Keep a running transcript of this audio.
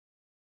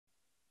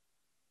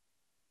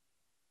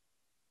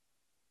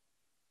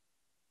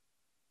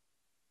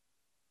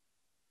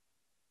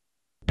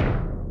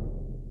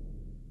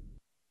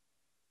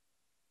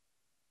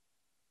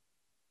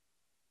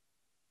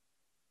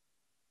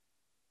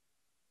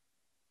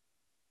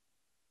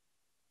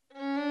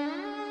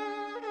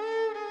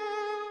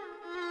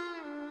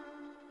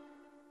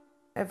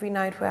every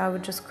night where I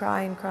would just cry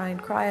and cry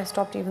and cry. I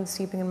stopped even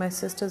sleeping in my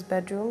sister's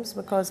bedrooms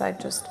because I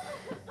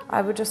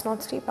would just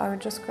not sleep. I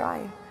would just cry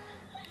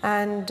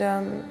and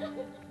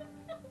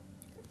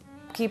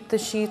keep the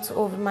sheets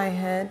over my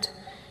head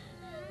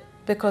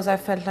because I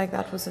felt like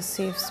that was a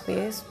safe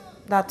space.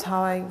 That's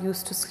how I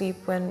used to sleep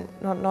when,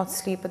 not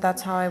sleep, but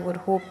that's how I would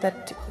hope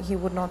that he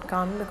would not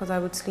come, because I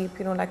would sleep,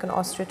 you know, like an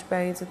ostrich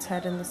buries its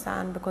head in the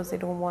sand because they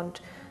don't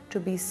want to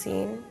be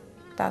seen.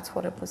 That's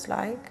what it was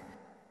like.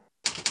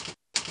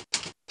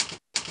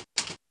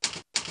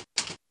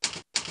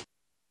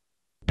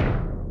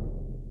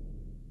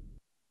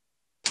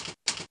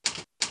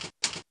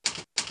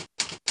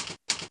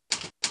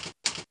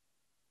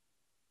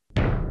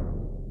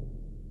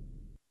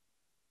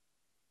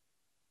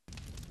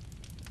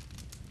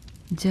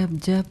 जब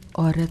जब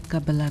औरत का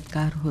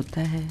बलात्कार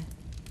होता है,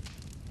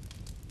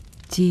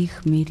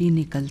 चीख मेरी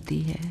निकलती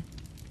है,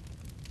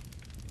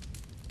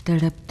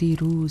 तड़पती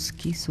रूह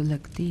उसकी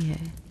सुलगती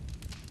है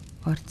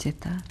और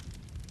चिता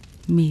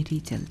मेरी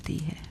जलती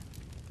है।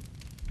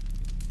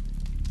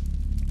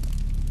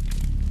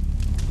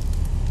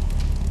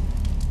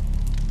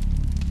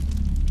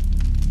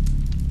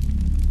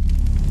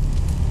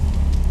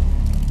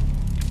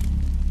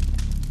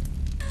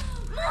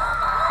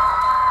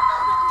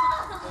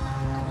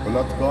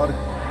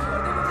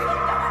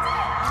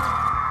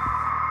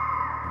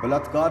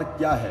 बलात्कार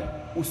क्या है?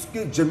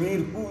 उसके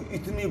जमीर को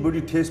इतनी बड़ी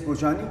ठेस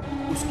पहुंचानी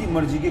उसकी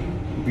मर्जी के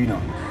बिना।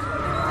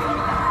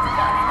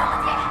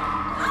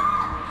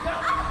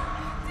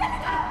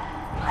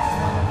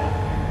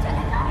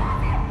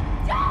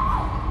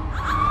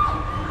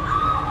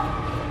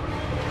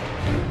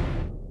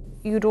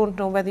 You don't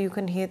know whether you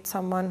can hate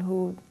someone who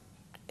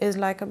is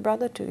like a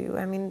brother to you.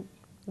 I mean,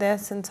 there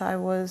since I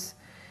was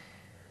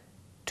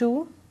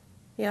 2,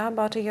 yeah,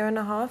 about a year and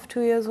a half,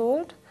 2 years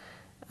old.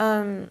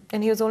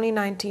 And he was only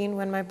 19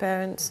 when my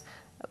parents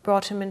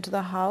brought him into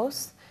the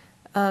house.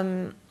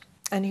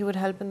 And he would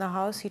help in the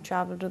house. He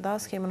traveled with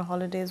us, came on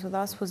holidays with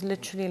us, was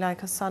literally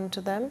like a son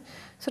to them.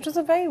 So it was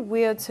a very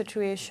weird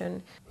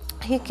situation.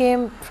 He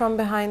came from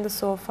behind the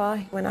sofa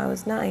when I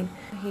was 9.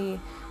 He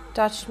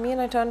touched me and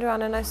I turned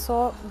around and I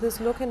saw this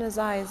look in his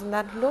eyes, and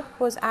that look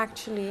was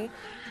actually,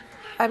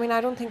 I mean,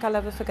 I don't think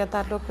I'll ever forget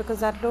that look, because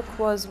that look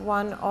was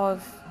one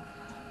of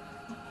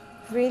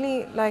really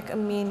like a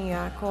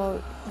maniac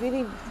or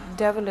really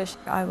devilish.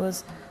 I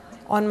was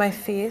on my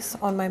face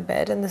on my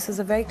bed, and this is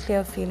a very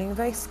clear feeling, a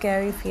very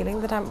scary feeling,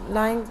 that I'm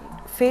lying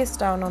face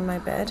down on my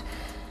bed.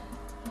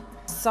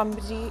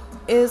 Somebody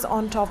is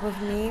on top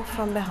of me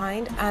from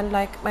behind and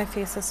like my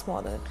face is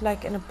smothered,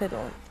 like in a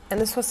pillow. And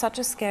this was such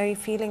a scary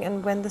feeling,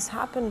 and when this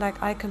happened,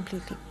 like I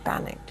completely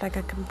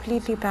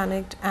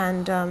panicked,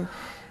 and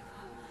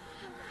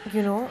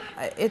you know,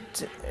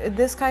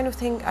 this kind of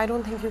thing I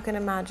don't think you can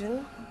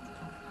imagine.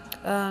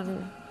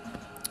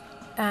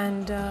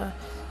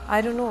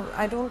 I don't know,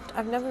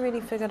 I've never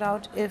really figured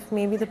out if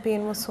maybe the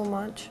pain was so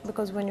much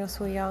because when you're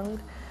so young,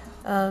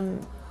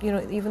 you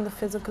know, even the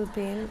physical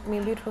pain,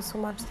 maybe it was so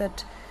much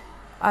that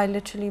I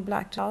literally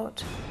blacked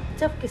out.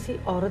 जब किसी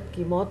औरत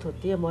की मौत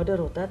होती है, murder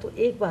होता है, तो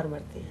एक बार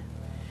मरती है,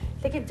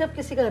 लेकिन जब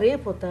किसी का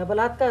रेप होता है,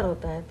 बलात्कार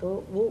होता है, तो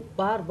वो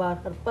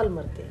बार-बार हर पल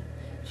मरती है.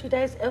 She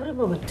dies every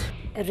moment.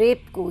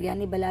 Rape को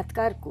यानी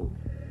बलात्कार को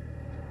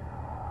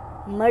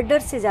मर्डर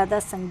से ज़्यादा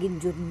संगीन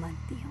जुर्म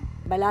मानती हूँ.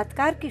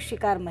 बलात्कार की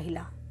शिकार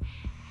महिला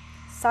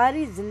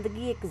सारी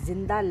जिंदगी एक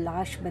जिंदा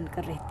लाश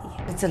बनकर रहती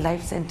है. It's a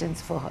life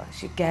sentence for her.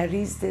 She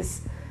carries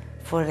this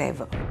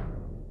forever.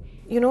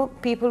 You know,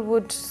 people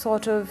would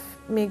sort of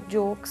make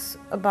jokes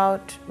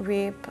about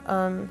rape,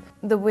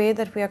 the way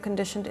that we are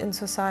conditioned in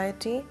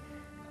society.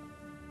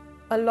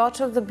 A lot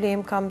of the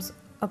blame comes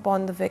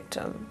upon the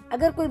victim.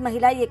 अगर कोई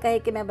महिला ये कहे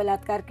कि मैं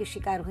बलात्कार की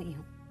शिकार हुई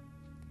हूँ,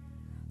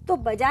 तो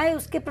बजाय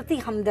उसके प्रति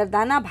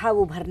हमदर्दाना भाव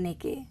उभरने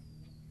के,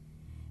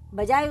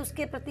 बजाय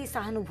उसके प्रति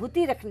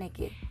सहानुभूति रखने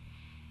के,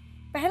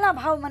 पहला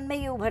भाव मन में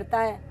ये उभरता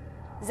है,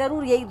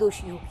 ज़रूर यही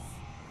दोषी होगी.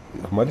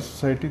 हमारी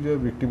सोसाइटी जो है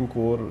विक्टिम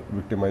को और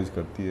विक्टिमाइज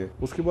करती है.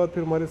 उसके बाद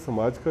फिर हमारे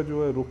समाज का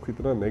जो है रुख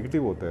इतना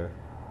नेगेटिव होता है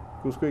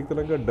कि उसको एक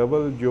तरह का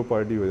डबल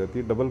जियोपार्डी हो जाती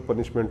है, डबल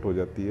पनिशमेंट हो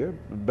जाती है,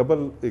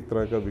 डबल एक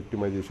तरह का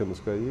विक्टिमाइजेशन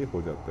उसका ये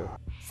हो जाता है.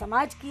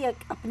 समाज की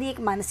अपनी एक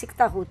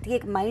मानसिकता होती है,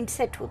 एक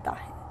माइंडसेट होता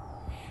है.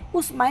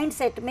 उस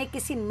माइंडसेट में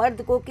किसी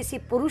मर्द को, किसी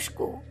पुरुष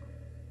को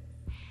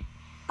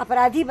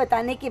अपराधी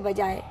बताने के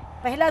बजाय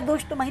पहला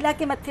दोष तो महिला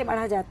के मत्थे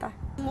मढ़ा जाता है.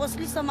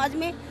 मोस्टली समाज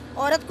में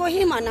औरत को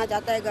ही माना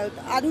जाता है गलत,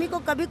 आदमी को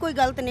कभी कोई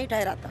गलत नहीं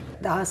ठहराता.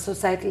 The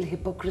societal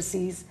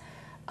hypocrisies,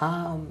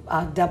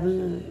 our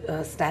double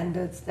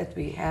standards that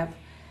we have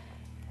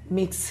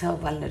makes her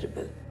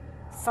vulnerable.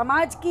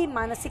 समाज की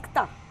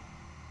मानसिकता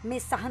में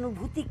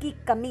सहानुभूति की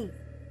कमी,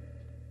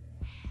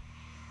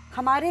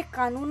 हमारे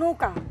कानूनों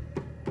का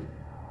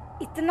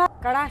इतना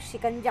कड़ा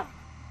शिकंजा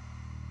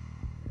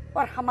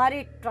और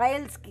हमारे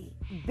ट्रायल्स की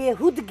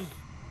बेहुदगी,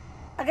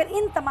 अगर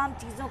इन तमाम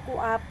चीज़ों को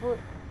आप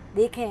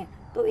देखें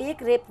तो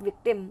एक रेप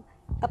विक्टिम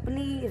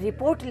अपनी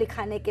रिपोर्ट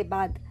लिखाने के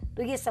बाद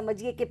तो ये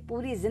समझिए कि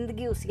पूरी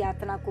ज़िंदगी उस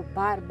यातना को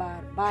बार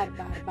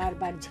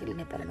बार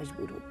झेलने पर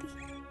मजबूर होती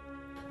है.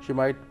 She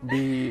might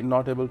be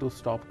not able to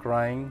stop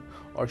crying,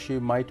 or she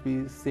might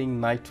be seeing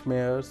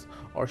nightmares,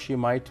 or she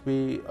might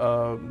be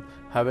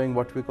having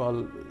what we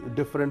call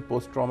different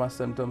post-trauma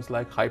symptoms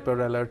like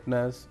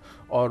hyper-alertness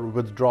or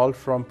withdrawal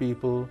from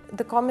people.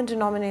 The common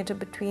denominator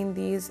between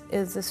these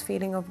is this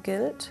feeling of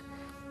guilt,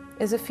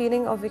 is a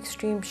feeling of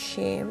extreme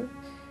shame,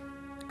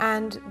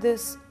 and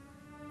this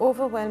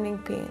overwhelming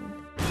pain.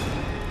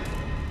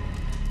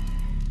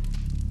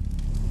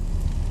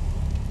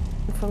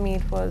 For me,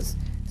 it was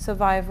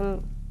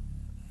survival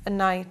a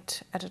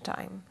night at a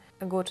time.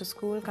 I go to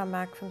school, come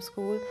back from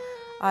school.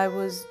 I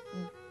was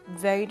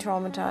very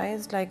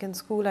traumatized. Like in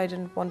school, I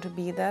didn't want to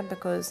be there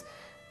because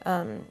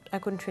I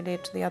couldn't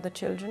relate to the other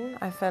children.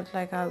 I felt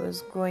like I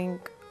was growing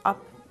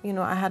up, you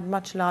know, I had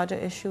much larger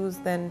issues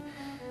than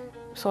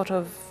sort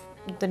of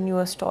the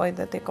newest toy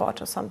that they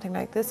got or something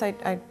like this.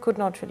 I could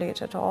not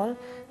relate at all.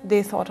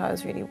 They thought I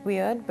was really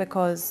weird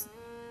because,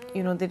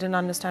 you know, they didn't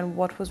understand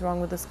what was wrong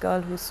with this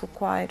girl who's so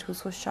quiet,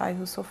 who's so shy,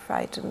 who's so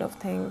frightened of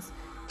things.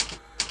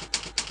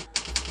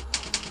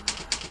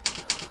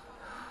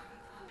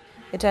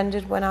 It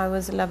ended when I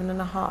was 11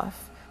 and a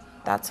half.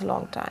 That's a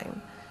long time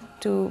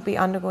to be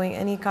undergoing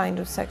any kind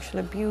of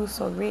sexual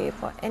abuse or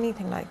rape or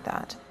anything like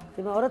that.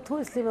 कि मैं औरत हूँ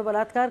इसलिए मैं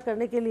बलात्कार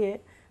करने के लिए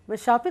मैं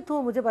शापित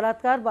हूँ, मुझे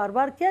बलात्कार बार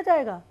बार किया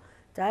जाएगा,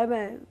 चाहे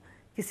मैं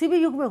किसी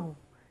भी युग में हूँ,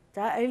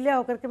 चाहे अहिल्या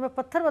होकर के मैं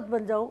पत्थर मत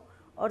बन जाऊँ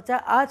और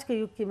चाहे आज के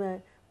युग की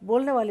मैं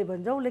बोलने वाली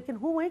बन जाऊँ, लेकिन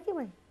हूँ वहीं की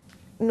वहीं.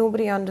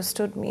 Nobody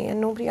understood me, and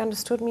nobody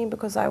understood me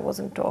because I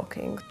wasn't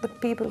talking. The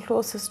people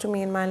closest to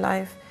me in my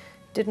life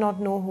did not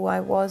know who I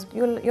was.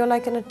 You're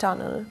like in a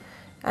tunnel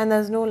and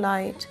there's no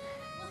light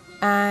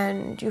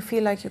and you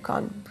feel like you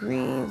can't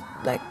breathe.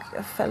 Like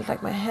I felt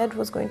like my head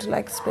was going to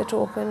like split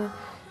open,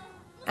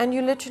 and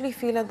you literally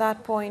feel at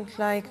that point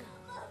like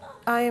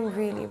I am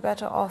really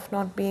better off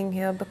not being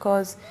here,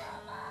 because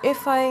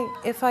if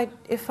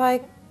I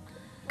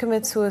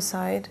commit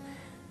suicide,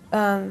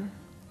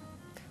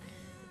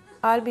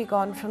 I'll be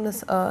gone from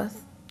this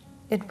earth.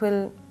 It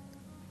will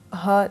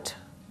hurt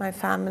my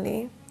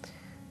family,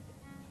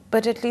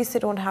 but at least they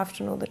don't have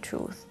to know the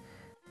truth.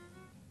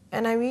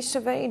 And I reached a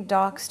very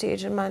dark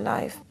stage in my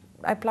life.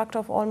 I plucked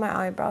off all my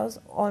eyebrows,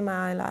 all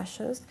my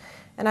eyelashes,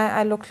 and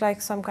I looked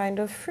like some kind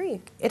of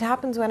freak. It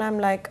happens when I'm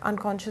like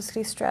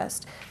unconsciously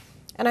stressed.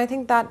 And I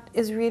think that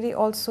is really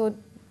also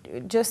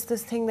just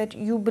this thing that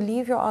you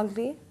believe you're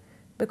ugly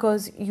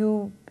because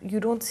you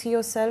don't see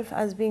yourself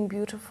as being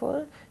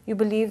beautiful. You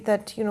believe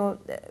that, you know,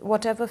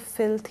 whatever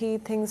filthy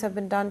things have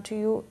been done to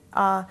you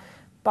are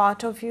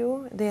part of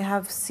you. They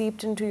have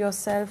seeped into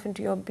yourself,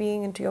 into your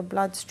being, into your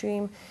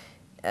bloodstream.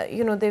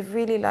 You know, they've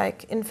really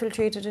like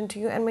infiltrated into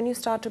you. And when you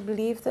start to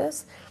believe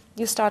this,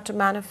 you start to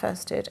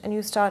manifest it and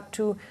you start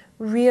to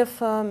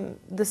reaffirm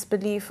this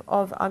belief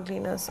of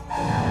ugliness.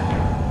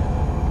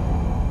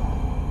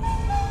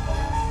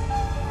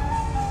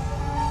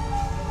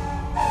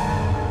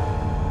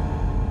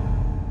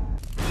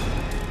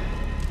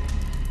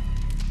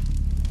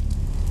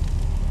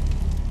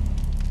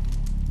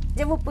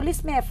 जब वो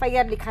police में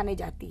FIR लिखाने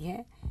जाती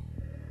है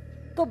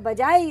तो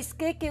बजाय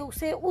इसके कि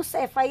उसे उस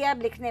एफआईआर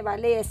लिखने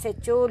वाले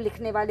एसएचओ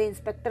लिखने वाले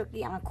इंस्पेक्टर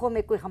की आंखों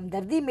में कोई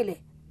हमदर्दी मिले,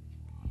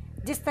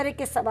 जिस तरह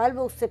के सवाल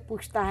वो उससे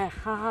पूछता है,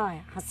 हाँ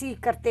हंसी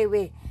करते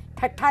हुए,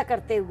 ठट्ठा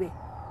करते हुए,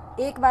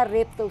 एक बार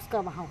रेप तो उसका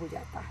वहाँ हो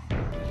जाता है।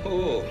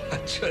 ओह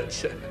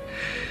अच्छा,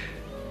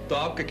 तो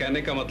आपके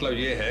कहने का मतलब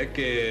ये है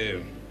कि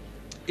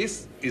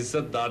इस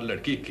इज्जतदार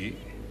लड़की की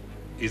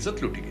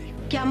इज्जत लूटी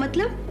गई। क्या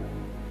मतलब?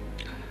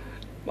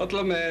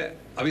 मतलब मैं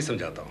अभी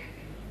समझाता हूँ।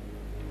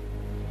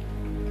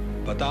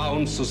 बता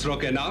उन ससुरों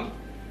के नाम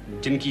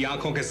जिनकी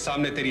आंखों के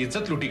सामने तेरी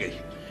इज्जत लूटी गई।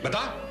 बता,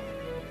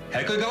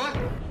 है कोई गवाह?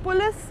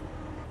 Police.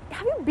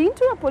 Have you been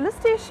to a police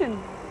station?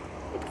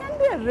 It can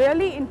be a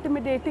really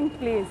intimidating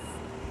place.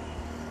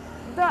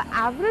 The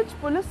average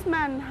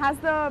policeman has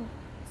the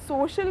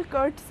social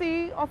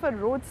courtesy of a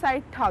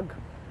roadside thug,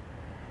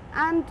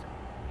 and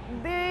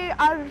they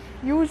are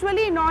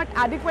usually not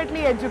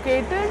adequately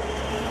educated.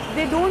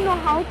 They don't know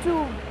how to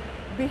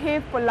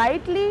behave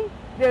politely.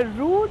 They're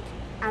rude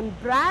and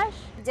brash.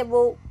 जब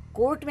वो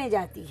court में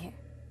जाती है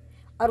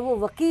और वो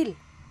वकील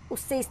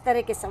उससे इस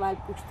तरह के सवाल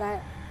पूछता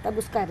है, तब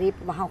उसका रेप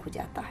वहाँ हो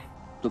जाता है।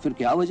 तो फिर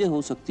क्या वजह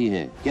हो सकती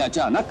है कि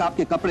अचानक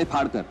आपके कपड़े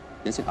फाड़कर,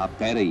 जैसे आप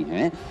कह रही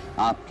हैं,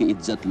 आपकी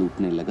इज्जत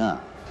लूटने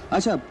लगा?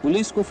 अच्छा,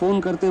 पुलिस को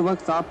फोन करते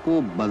वक्त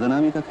आपको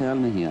बदनामी का ख्याल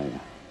नहीं आया,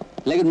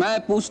 लेकिन मैं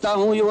पूछता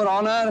हूँ योर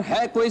ऑनर,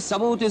 है कोई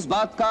सबूत इस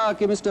बात का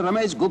कि मिस्टर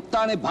रमेश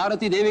गुप्ता ने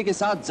भारती देवी के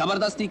साथ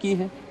जबरदस्ती की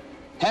है?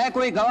 है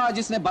कोई गवाह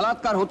जिसने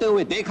बलात्कार होते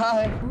हुए देखा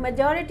है?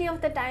 Majority of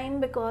the time,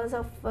 because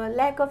of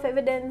lack of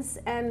evidence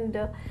and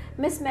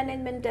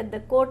mismanagement at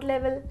the court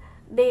level,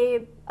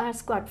 they are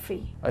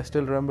scot-free. I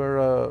still remember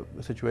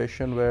a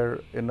situation where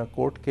in a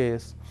court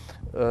case,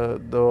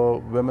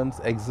 the women's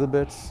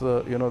exhibits,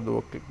 you know,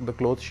 the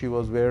clothes she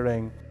was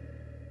wearing,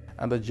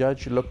 and the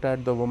judge looked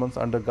at the woman's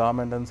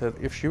undergarment and said,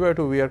 if she were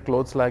to wear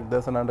clothes like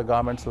this and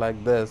undergarments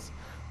like this,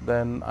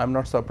 then I'm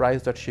not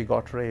surprised that she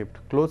got raped.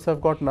 Clothes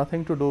have got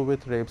nothing to do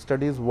with rape.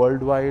 Studies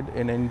worldwide,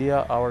 in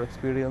India, our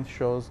experience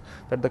shows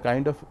that the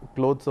kind of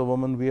clothes a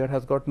woman wears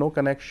has got no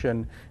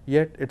connection,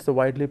 yet it's a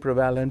widely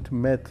prevalent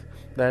myth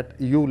that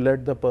you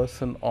led the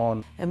person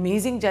on.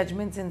 Amazing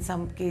judgments in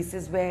some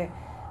cases where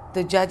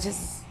the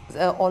judges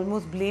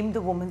almost blamed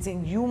the woman,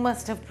 saying, you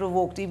must have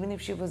provoked, even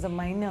if she was a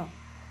minor,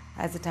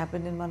 as it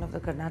happened in one of the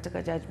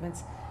Karnataka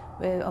judgments,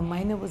 where a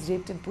minor was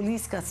raped in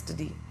police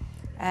custody.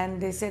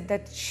 And they said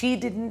that she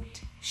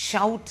didn't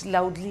shout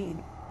loudly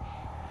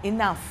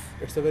enough.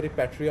 It's a very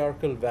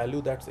patriarchal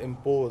value that's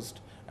imposed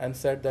and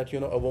said that,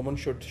 a woman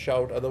should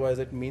shout, otherwise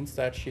it means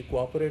that she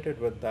cooperated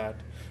with that.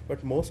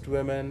 But most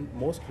women,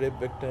 most rape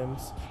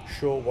victims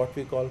show what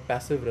we call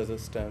passive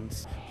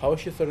resistance. How is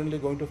she suddenly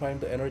going to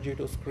find the energy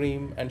to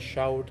scream and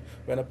shout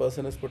when a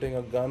person is putting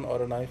a gun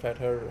or a knife at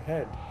her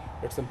head?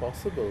 It's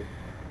impossible.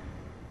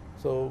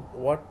 So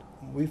what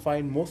we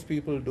find most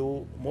people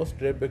do, most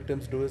rape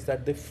victims do, is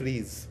that they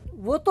freeze.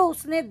 वो तो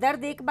उसने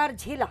दर्द एक बार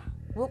झेला,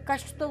 वो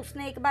कष्ट तो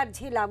उसने एक बार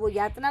झेला, वो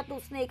यातना तो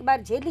उसने एक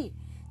बार झेली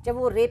जब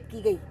वो रेप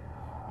की गई।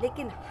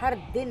 लेकिन हर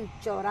दिन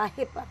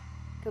चौराहे पर,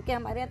 क्योंकि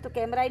हमारे यहाँ तो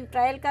कैमरा इन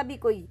ट्रायल का भी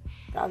कोई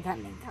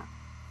प्रावधान नहीं था,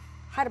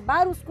 हर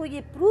बार उसको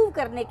ये प्रूव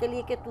करने के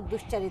लिए कि तू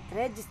दुष्चरित्र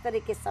है, जिस तरह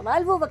के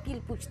सवाल वो वकील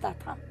पूछता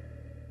था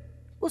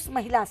उस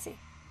महिला से,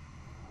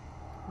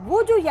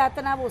 वो जो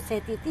यातना वो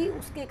सहती थी,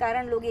 उसके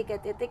कारण लोग ये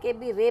कहते थे कि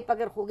भी रेप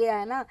अगर हो गया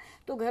है ना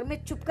तो घर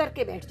में चुप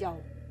करके बैठ जाओ,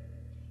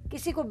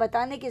 किसी को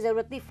बताने की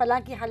जरूरत नहीं,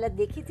 फलां की हालत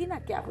देखी थी ना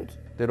क्या होगी।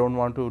 They don't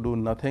want to do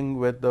nothing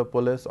with the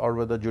police or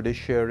with the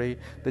judiciary.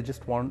 They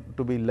just want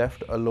to be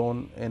left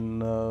alone in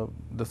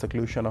the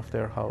seclusion of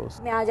their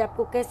house. मैं आज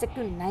आपको कह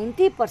सकती हूँ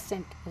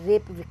 90%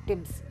 रेप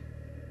विक्टिम्स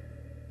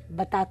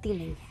बताती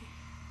नहीं है,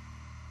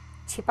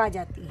 छिपा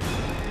जाती है।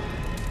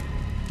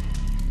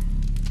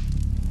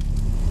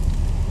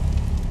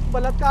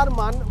 बलात्कार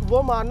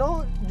वो मानो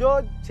जो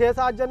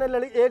 6-7 जने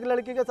एक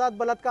लड़की के साथ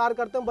बलात्कार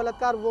करते हैं,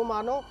 बलात्कार वो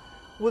मानो,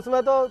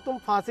 उसमें तो तुम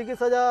फांसी की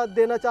सज़ा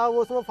देना चाहो,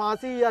 उसमें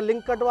फांसी या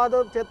लिंक कटवा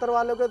दो क्षेत्र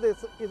वालों को, तो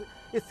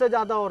इससे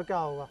ज़्यादा और क्या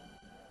होगा।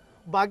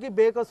 बाकी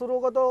बेकसूरों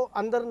को तो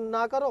अंदर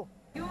ना करो।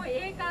 क्यों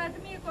एक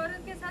आदमी एक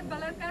औरत के साथ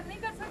बलात्कार नहीं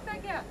कर सकता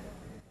क्या?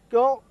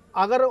 क्यों?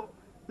 अगर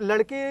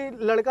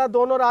लड़की लड़का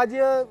दोनों राजी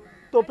है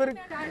तो फिर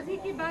राजी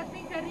की बात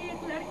नहीं कर रही,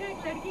 एक लड़का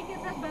एक लड़की के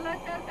साथ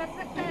बलात्कार कर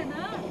सकता है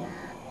ना।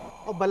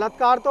 और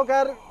बलात्कार तो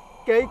खैर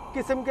कई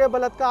किस्म के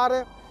बलात्कार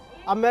है।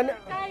 अब मैंने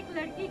एक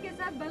लड़की के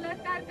साथ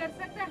बलात्कार कर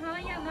सकता है, हाँ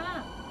या ना?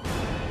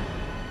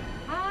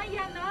 हाँ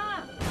या ना?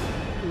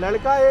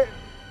 लड़का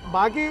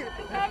बाकी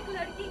एक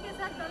लड़की के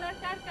साथ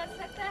बलात्कार कर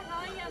सकता है,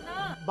 हाँ या ना?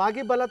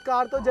 बाकी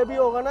बलात्कार तो जब ही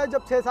होगा ना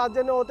जब 6-7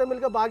 जने होते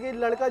मिलकर, बाकी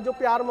लड़का जो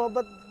प्यार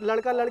मोहब्बत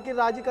लड़का लड़की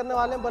राजी करने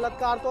वाले हैं,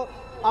 बलात्कार तो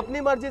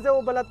अपनी मर्जी से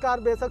वो बलात्कार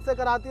बेशक से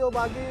कराती हो,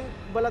 बाकी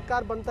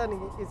बलात्कार बनता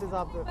नहीं इस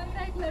हिसाब से।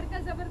 एक लड़का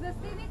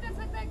जबरदस्ती नहीं कर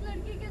सकता एक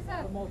लड़की के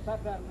साथ, वो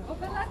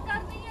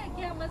बलात्कार नहीं है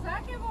क्या?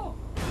 मजाक है वो?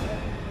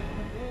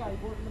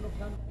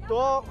 तो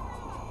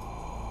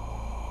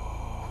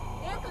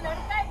एक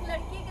लड़का एक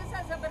लड़की के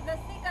साथ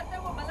जबरदस्ती करते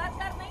वो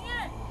बलात्कार नहीं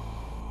है?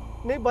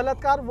 नहीं,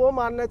 बलात्कार वो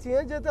मानना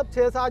चाहिए जब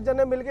 6-7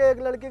 जने मिलके एक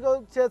लड़की को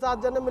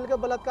 6-7 जने मिलके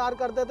बलात्कार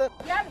कर देते।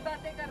 क्या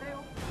बातें कर रहे हो?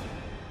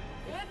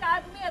 एक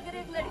आदमी अगर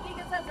एक लड़की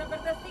के साथ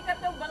जबरदस्ती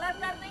करते वो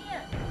बलात्कार नहीं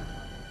है,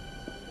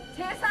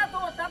 6-7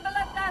 हो तब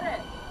बलात्कार है।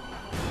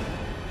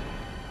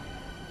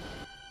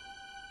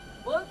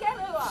 बोल क्या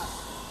रहे हो आप?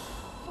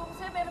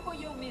 तुमसे मेरे को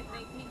ये उम्मीद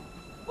नहीं थी।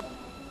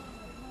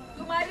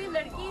 तुम्हारी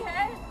लड़की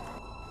है?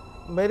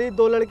 मेरी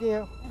 2 लड़की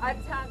हैं।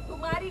 अच्छा,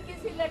 तुम्हारी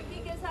किसी लड़की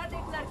के साथ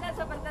एक लड़का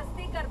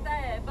जबरदस्ती करता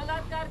है,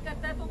 बलात्कार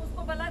करता है, तुम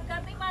उसको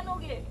बलात्कार नहीं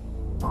मानोगे?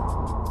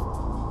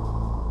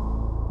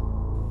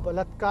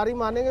 बलात्कारी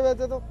मानेंगे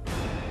वैसे तो,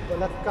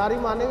 बलात्कारी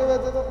मानेंगे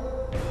वैसे तो।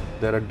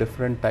 There are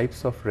different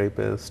types of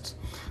rapists.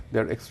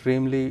 There are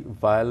extremely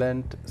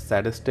violent,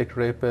 sadistic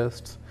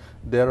rapists.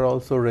 There are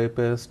also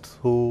rapists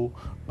who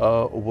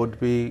would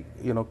be,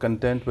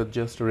 content with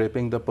just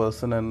raping the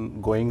person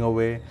and going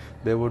away.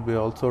 There would be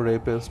also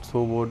rapists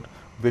who would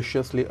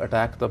viciously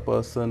attack the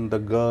person, the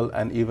girl,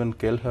 and even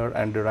kill her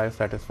and derive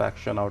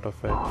satisfaction out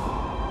of it.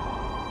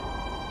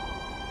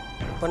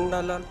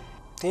 Pannalal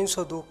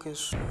 302 case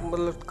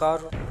बलात्कार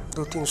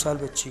 2-3 साल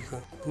बच्ची का।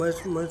 मैं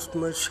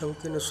शव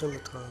के नशे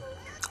में था,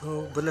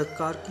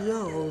 बलात्कार किया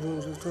और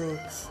तो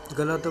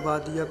गला दबा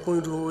दिया। कोई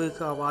रोए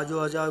का आवाज़ आ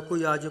जाए,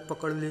 कोई आज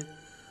पकड़ ले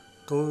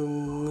तो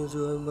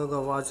जो है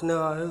आवाज़ न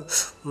आए,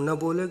 न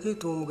बोलेगी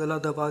तो गला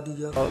दबा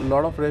दिया। A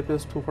lot of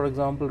rapists who, for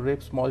example,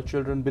 rape small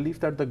children believe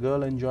that the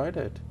girl enjoyed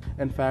it.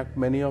 In fact,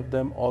 many of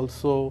them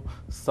also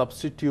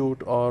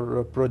substitute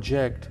or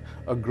project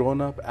a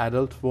grown-up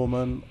adult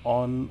woman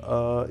on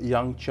a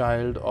young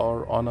child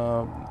or on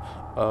a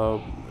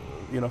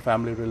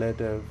family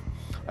relative.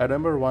 I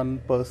remember one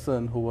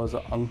person who was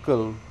an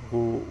uncle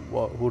who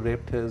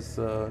raped his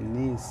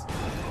niece.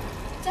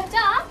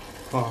 चाचा,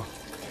 हाँ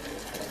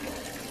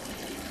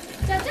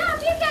चाचा आप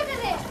ये क्या कर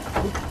रहे हैं?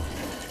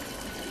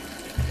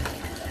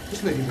 कुछ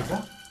नहीं बेटा,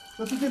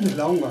 मैं तुझे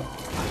नहलाऊंगा।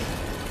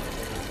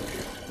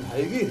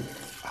 नहाएगी?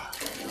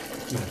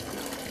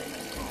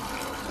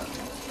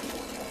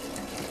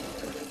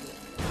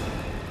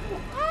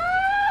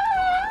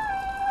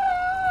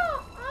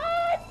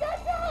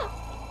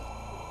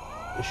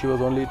 she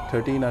was only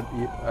 13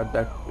 at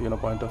that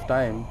point of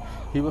time.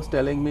 He was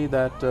telling me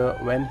that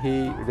when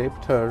he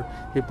raped her,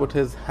 he put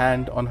his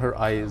hand on her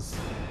eyes.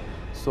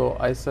 So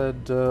I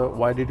said,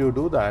 why did you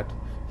do that?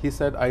 He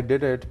said, I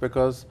did it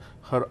because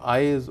her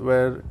eyes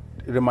were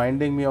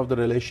reminding me of the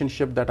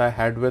relationship that I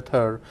had with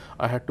her.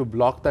 I had to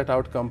block that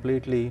out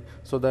completely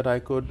so that I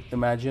could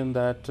imagine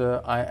that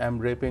I am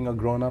raping a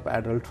grown-up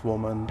adult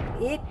woman.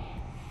 एक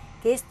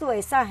case तो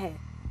ऐसा है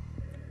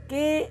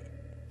कि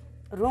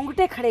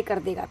रोंगटे खड़े कर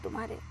देगा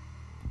तुम्हारे।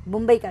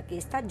 मुंबई का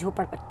केस था,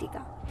 झोपड़पट्टी का।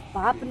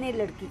 बाप ने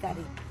लड़की का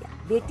रेप किया,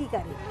 बेटी का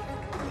रेप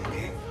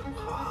किया।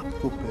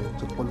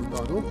 चप्पल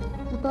उतारो,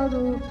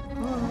 उतारो।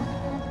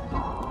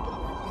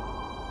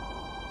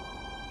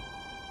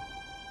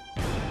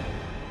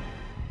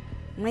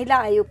 महिला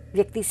आयोग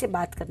व्यक्ति से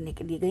बात करने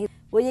के लिए गई।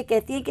 वो ये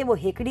कहती है कि वो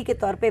हेकड़ी के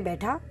तौर पे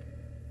बैठा,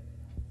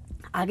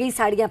 आगे ही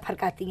साड़ियाँ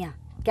फरकातियाँ,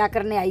 क्या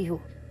करने आई हो?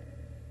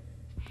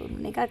 तो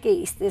उन्होंने कहा कि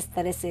इस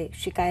तरह से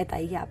शिकायत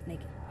आई है आपने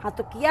की। हाँ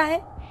तो किया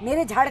है,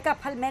 मेरे झाड़ का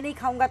फल मैं नहीं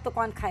खाऊंगा तो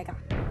कौन खाएगा?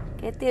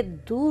 कहते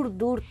दूर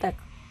दूर तक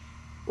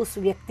उस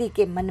व्यक्ति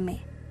के मन में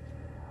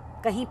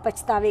कहीं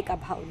पछतावे का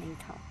भाव नहीं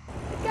था।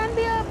 It can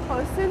be a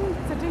person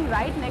sitting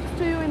right next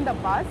to you in the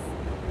bus,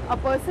 a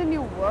person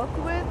you work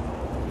with,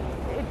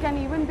 it can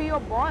even be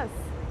your boss.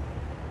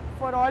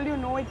 For all you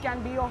know, it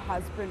can be your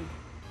husband.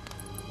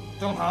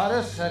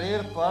 तुम्हारे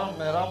शरीर पर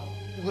मेरा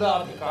पूरा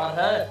अधिकार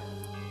है।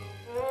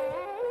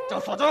 चल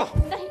सो जाओ।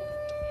 नहीं।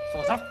 सो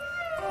जाओ।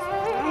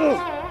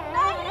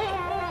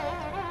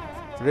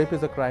 Rape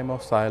is a crime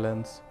of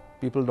silence.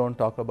 People don't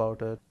talk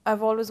about it.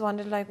 I've always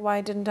wondered, like,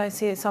 why didn't I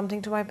say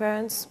something to my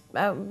parents?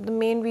 The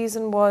main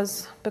reason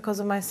was because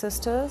of my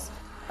sisters.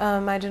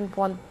 I didn't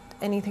want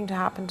anything to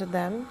happen to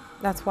them.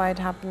 That's why it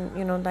happened,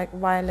 you know, like,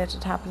 why I let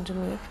it happen to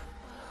me.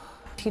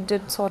 He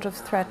did sort of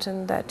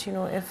threaten that, you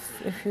know,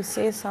 if you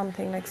say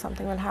something, like,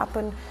 something will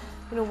happen.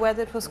 You know,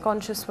 whether it was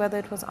conscious, whether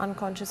it was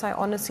unconscious, I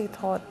honestly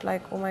thought,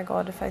 like, oh my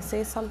God, if I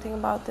say something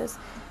about this,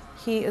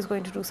 he is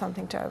going to do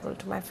something terrible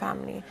to my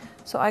family.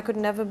 So I could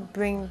never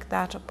bring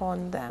that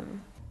upon them.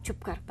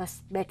 चुप कर,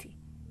 बस बैठी।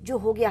 जो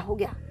हो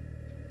गया,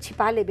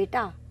 छिपा ले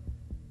बेटा,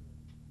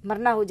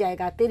 मरना हो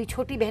जाएगा। तेरी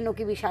छोटी बहनों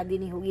की भी शादी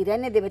नहीं होगी,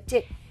 रहने दे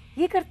बच्चे।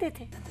 ये करते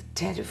थे।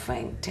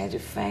 Terrifying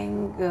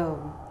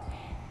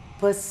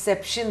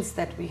perceptions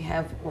that we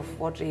have of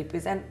what rape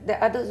is, and the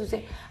others who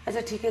say,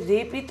 "अच्छा ठीक है,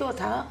 rape ही तो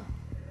था.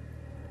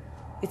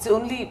 It's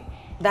only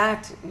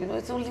that, you know,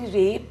 it's only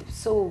rape.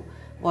 So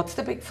what's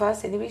the big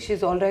fuss? Anyway,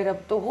 she's all right.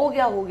 अब तो हो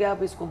गया,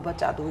 अब इसको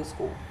बचा दो,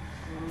 इसको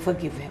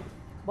forgive him."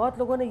 बहुत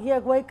लोगों ने ये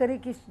अगुवाई करी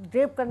कि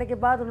रेप करने के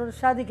बाद उन्होंने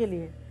शादी के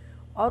लिए,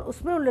 और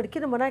उसमें उन लड़की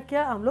ने मना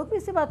किया। हम लोग भी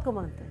इसी बात को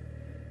मानते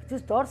हैं।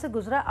 जिस दौर से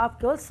गुजरा, आप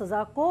केवल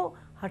सज़ा को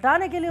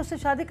हटाने के लिए उससे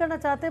शादी करना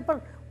चाहते हैं,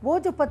 पर वो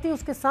जो पति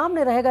उसके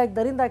सामने रहेगा एक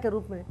दरिंदा के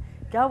रूप में,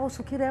 क्या वो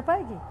सुखी रह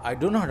पाएगी? I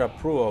do not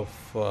approve of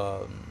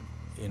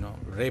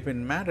rape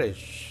in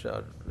marriage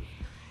or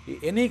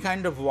any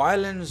kind of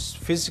violence,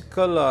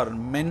 physical or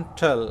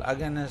mental,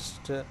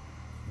 against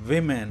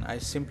women. I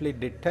simply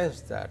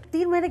detest that.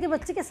 3 महीने के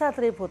बच्चे के साथ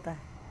रेप होता है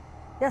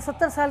या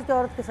 70 साल की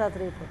औरत के साथ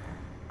रेप होता है।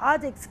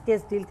 आज एक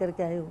केस डील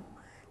करके आई हूँ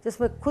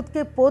जिसमें खुद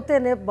के पोते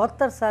ने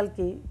 72 साल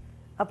की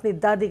अपनी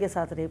दादी के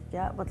साथ रेप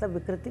किया। मतलब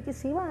विकृति की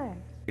सीमा है।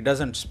 It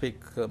doesn't speak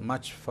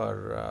much for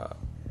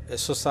a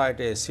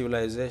society, a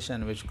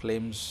civilization which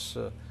claims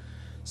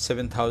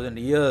 7,000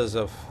 years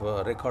of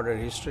recorded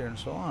history and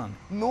so on.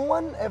 No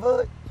one ever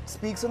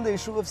speaks on the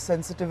issue of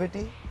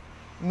sensitivity.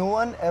 No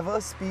one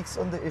ever speaks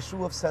on the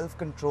issue of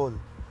self-control.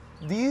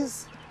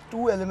 These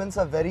two elements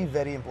are very,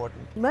 very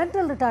important.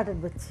 Mental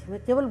retarded बच्ची, मैं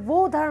केवल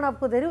वो उदाहरण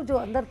आपको दे रही हूँ जो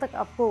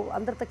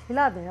अंदर तक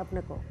हिला दें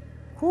अपने को।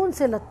 खून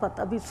से लथपथ,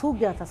 अभी सूख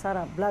गया था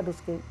सारा ब्लड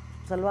उसके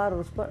सलवार और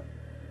उस पर।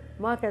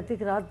 माँ कहती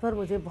कि रात भर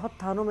मुझे बहुत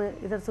थानों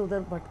में इधर से उधर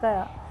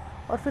भटकाया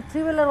और फिर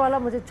 3 व्हीलर वाला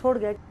मुझे छोड़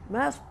गया।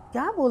 मैं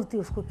क्या बोलती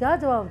उसको, क्या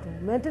जवाब दूँ?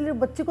 मेंटली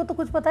बच्ची को तो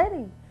कुछ पता ही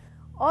नहीं।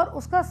 और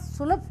उसका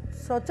सुलभ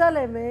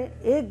शौचालय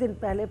में एक दिन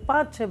पहले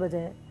 5-6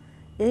 बजे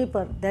यहीं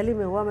पर दिल्ली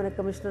में हुआ। मैंने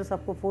कमिश्नर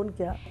साहब को फ़ोन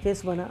किया,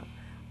 केस बना।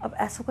 अब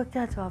ऐसों का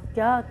क्या जवाब?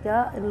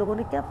 क्या इन लोगों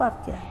ने क्या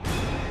पाप किया?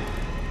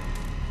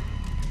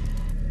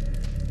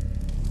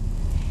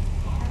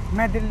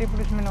 मैं दिल्ली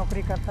पुलिस में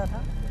नौकरी करता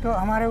था, तो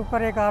हमारे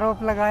ऊपर एक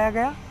आरोप लगाया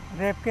गया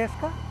रेप केस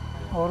का,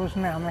 और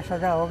उसमें हमें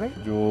सज़ा हो गई।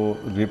 जो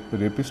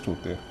रेपिस्ट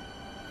होते हैं,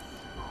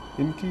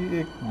 इनकी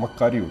एक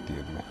मक्कारी होती है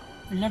इनमें।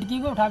 लड़की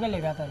को उठा के ले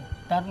गया था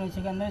टर्न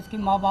के अंदर, इसके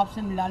माँ बाप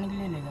से मिलाने के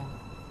लिए ले गया।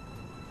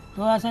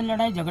 तो ऐसे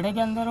लड़ाई झगड़े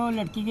के अंदर वो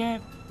लड़की के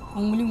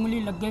उंगली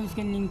लग गई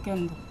उसके लिंग के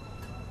अंदर।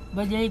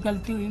 बस यही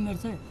गलती हुई मेरे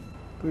से।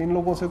 तो इन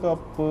लोगों से तो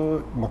आप,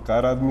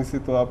 मक्कार आदमी से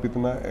तो आप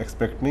इतना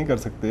एक्सपेक्ट नहीं कर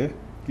सकते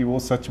कि वो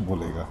सच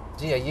बोलेगा।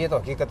 जी ये तो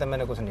हकीकत है,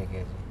 मैंने कुछ नहीं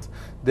किया।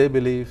 They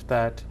believe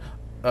that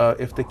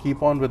if they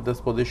keep on with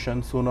this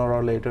position, sooner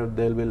or later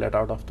they'll be let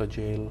out of the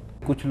jail.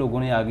 कुछ लोगों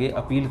ने आगे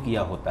अपील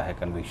किया होता है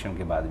कन्विक्शन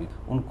के बाद भी।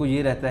 उनको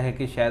ये रहता है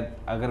कि शायद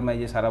अगर मैं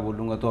ये सारा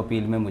बोलूँगा तो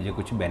अपील में मुझे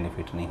कुछ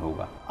बेनिफिट नहीं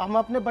होगा। हम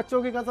अपने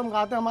बच्चों की कसम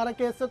खाते हैं, हमारा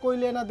केस से कोई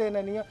लेना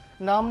देना नहीं है।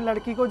 ना हम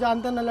लड़की को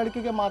जानते हैं, ना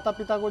लड़की के माता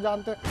पिता को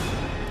जानते हैं।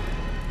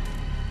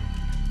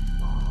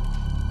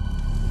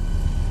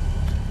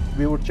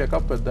 We would check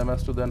up with them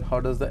as to then how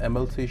does the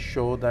MLC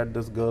show that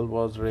this girl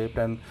was raped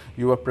and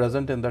you were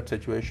present in that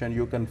situation,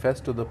 you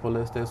confessed to the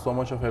police, there's so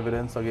much of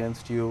evidence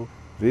against you.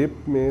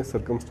 Rape में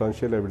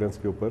circumstantial evidence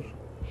के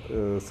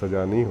ऊपर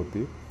सजा नहीं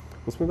होती,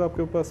 उसमें तो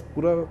आपके पास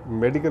पूरा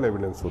मेडिकल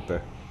एविडेंस होता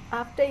है.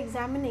 After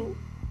examining,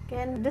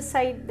 can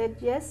decide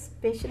that yes,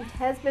 person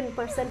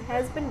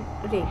has been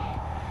raped.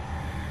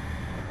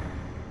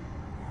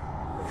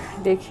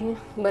 देखिए,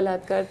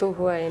 बलात्कार तो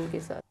हुआ है इनके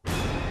साथ.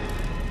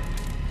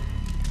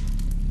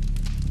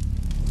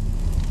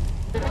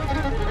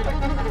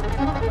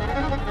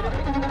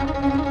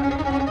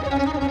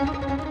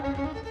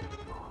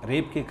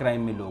 रेप के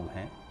क्राइम में लोग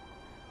हैं,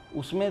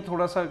 उसमें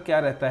थोड़ा सा क्या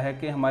रहता है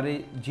कि हमारे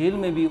जेल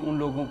में भी उन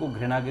लोगों को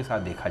घृणा के साथ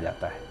देखा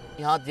जाता है.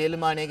 यहाँ जेल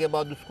में आने के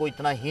बाद उसको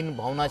इतना हीन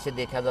भावना से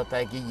देखा जाता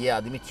है कि ये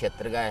आदमी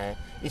क्षेत्रगाय है,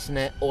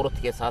 इसने औरत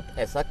के साथ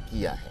ऐसा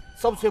किया है.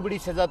 सबसे बड़ी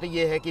सजा तो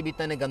ये है कि भी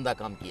तूने गंदा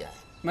काम किया है.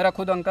 मेरा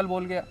खुद अंकल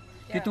बोल गया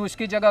कि तू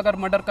इसकी जगह अगर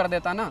मर्डर कर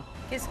देता ना.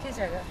 किसकी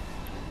जगह?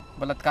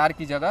 बलात्कार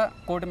की जगह.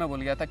 कोर्ट में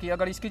बोल गया था कि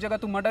अगर इसकी जगह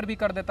तू मर्डर भी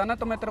कर देता ना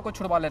तो मैं तेरे को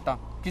छुड़वा लेता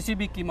किसी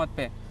भी कीमत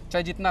पे,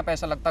 चाहे जितना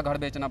पैसा लगता, घर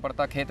बेचना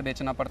पड़ता, खेत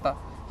बेचना पड़ता,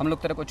 हम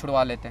लोग तेरे को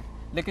छुड़वा लेते हैं.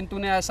 लेकिन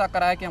तूने ऐसा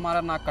करा है कि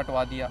हमारा नाक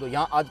कटवा दिया. तो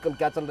यहाँ आजकल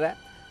क्या चल रहा है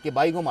कि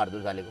भाई को मार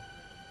दो साले को,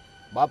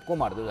 बाप को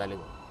मार दो साले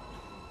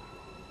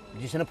को,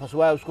 जिसने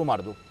फंसवाया उसको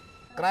मार दो.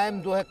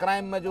 क्राइम जो है,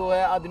 क्राइम में जो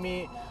है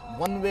आदमी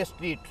वन वे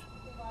स्ट्रीट,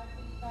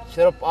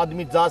 सिर्फ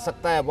आदमी जा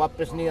सकता है,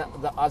 वापस नहीं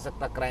आ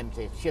सकता. क्राइम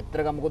से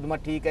क्षेत्र का मुकदमा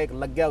ठीक है, एक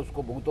लग गया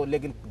उसको भुगतो,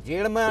 लेकिन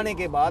जेल में आने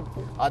के बाद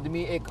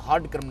आदमी एक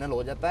हार्ड क्रिमिनल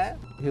हो जाता है.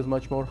 He is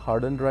much more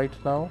hardened right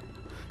now.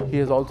 He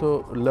has also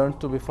learned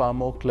to be far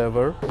more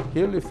clever.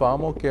 He will be far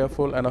more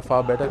careful and a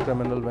far better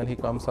criminal when he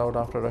comes out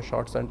after a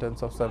short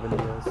sentence of 7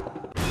 years.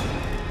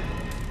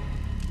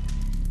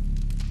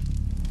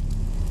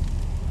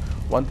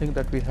 One thing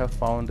that we have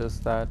found is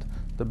that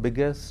the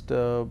biggest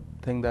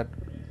thing that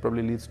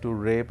probably leads to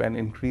rape and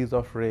increase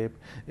of rape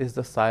is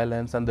the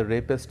silence and the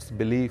rapist's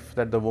belief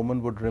that the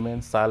woman would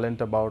remain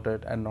silent about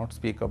it and not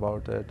speak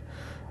about it.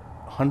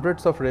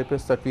 Hundreds of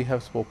rapists that we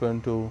have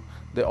spoken to,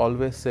 they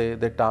always say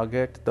they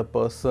target the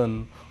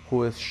person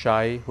who is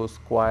shy, who's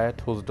quiet,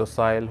 who's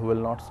docile, who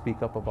will not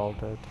speak up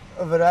about it.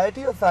 A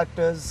variety of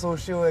factors,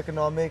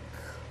 socio-economic,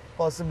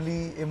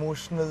 possibly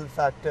emotional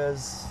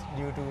factors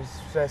due to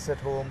stress at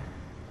home,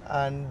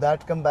 and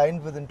that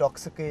combined with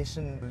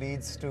intoxication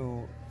leads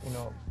to,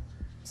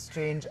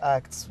 strange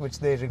acts which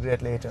they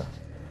regret later.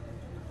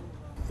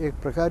 एक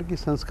प्रकार की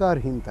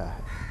संस्कारहीनता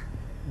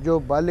है जो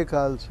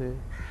बाल्यकाल से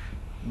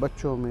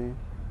बच्चों में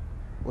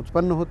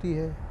उत्पन्न होती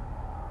है,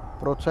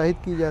 प्रोत्साहित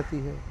की जाती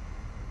है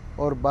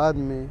और बाद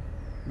में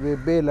वे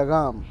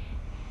बेलगाम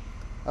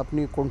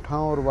अपनी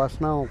कुंठाओं और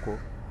वासनाओं को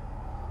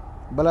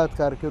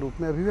बलात्कार के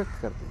रूप में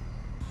अभिव्यक्त करते हैं.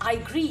 I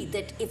agree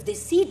that if they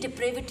see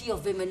depravity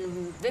of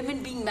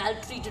women being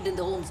maltreated in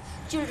the homes,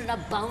 children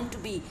are bound to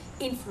be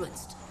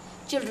influenced.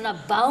 Children are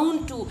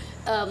bound to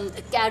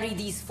carry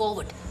these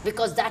forward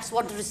because that's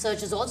what the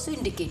research is also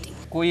indicating.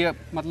 कोई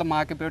मतलब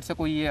माँ के पेट से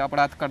कोई ये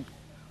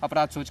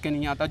अपराध सोच के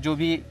नहीं आता, जो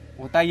भी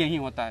होता है यही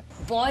होता है.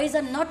 Boys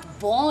are not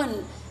born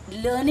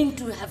learning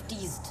to have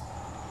teased,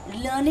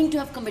 learning to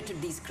have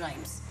committed these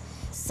crimes.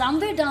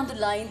 Somewhere down the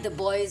line, the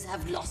boys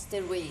have lost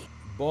their way.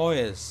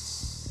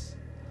 Boys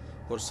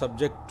were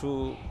subject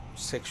to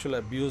sexual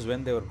abuse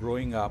when they were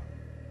growing up.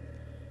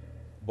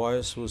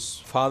 Boys whose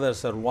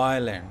fathers are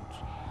violent,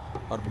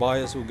 or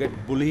boys who get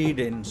bullied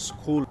in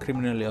school,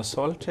 criminally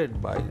assaulted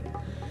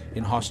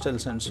in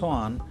hostels and so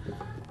on,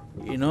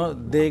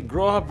 they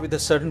grow up with a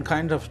certain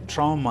kind of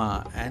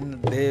trauma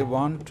and they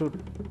want to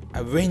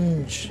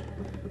avenge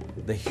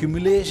the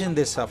humiliation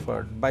they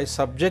suffered by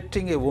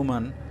subjecting a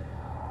woman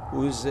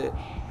who is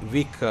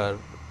weaker,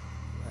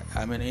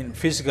 in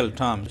physical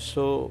terms.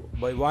 So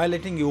by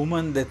violating a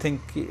woman, they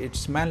think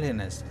it's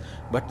manliness,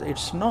 but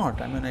it's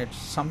not. It's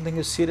something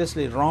is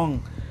seriously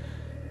wrong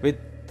with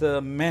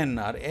men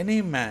or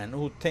any man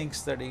who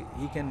thinks that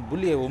he can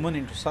bully a woman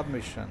into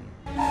submission.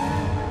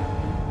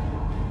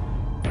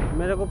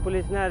 मेरे को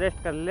police ने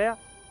arrest कर लिया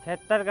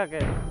 76 का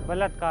case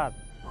बलात्कार.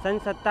 सन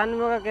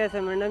 97 का case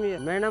है madam. ये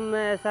मैडम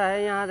मैं ऐसा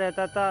है, यहाँ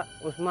रहता था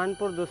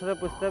उस्मानपुर दूसरे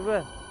पुस्ते पे.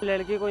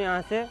 लड़की को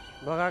यहाँ से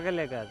भगा के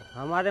लेकर आया.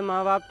 हमारे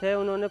माँ बाप थे,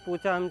 उन्होंने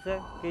पूछा हमसे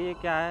कि ये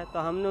क्या है, तो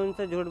हमने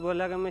उनसे झूठ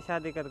बोला कि मैं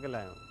शादी करके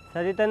लाया हूँ.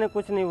 सरिता ने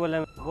कुछ नहीं बोला,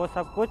 वो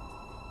सब कुछ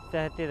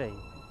सहती रही.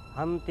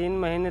 हम 3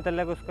 महीने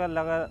तक उसका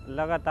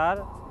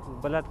लगातार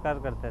बलात्कार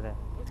करते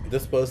रहे.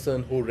 This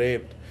person who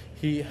raped,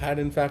 he had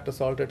in fact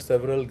assaulted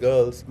several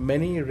girls.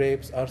 Many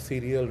rapes are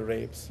serial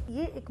rapes.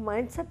 ये एक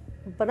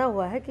माइंडसेट बना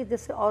हुआ है कि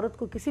जैसे औरत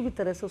को किसी भी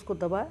तरह से उसको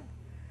दबाए,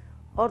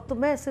 और तो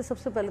मैं इससे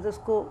सबसे पहले तो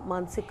उसको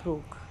मानसिक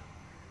रोग,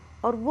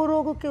 और वो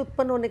रोगों के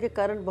उत्पन्न होने के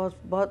कारण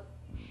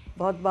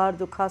बहुत बार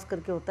जो खास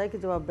करके होता है कि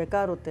जब आप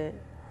बेकार होते हैं,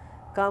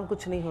 काम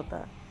कुछ नहीं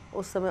होता,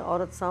 उस समय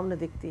औरत सामने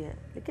दिखती है.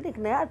 लेकिन एक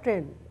नया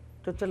ट्रेंड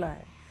जो चला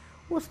है,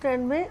 उस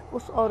ट्रेंड में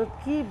उस औरत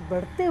की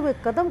बढ़ते हुए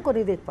कदम को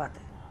नहीं देख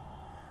पाते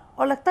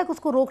और लगता है कि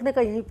उसको रोकने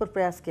का यहीं पर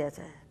प्रयास किया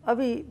जाए.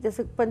 अभी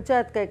जैसे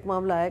पंचायत का एक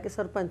मामला है कि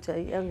सरपंच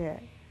है, यंग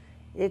है,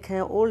 एक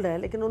है ओल्ड है,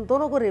 लेकिन उन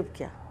दोनों को रेप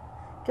किया.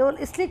 केवल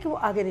इसलिए कि वो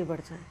आगे नहीं बढ़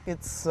जाए।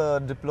 It's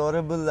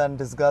deplorable and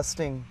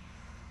disgusting,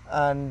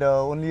 and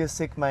only a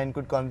sick mind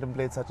could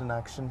contemplate such an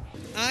action.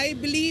 I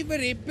believe a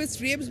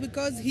rapist rapes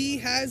because he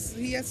has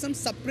some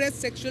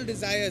suppressed sexual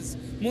desires.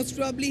 Most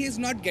probably he is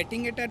not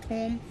getting it at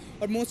home,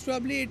 or most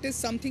probably it is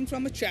something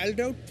from a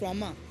childhood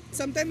trauma.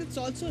 Sometimes it's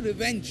also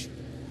revenge,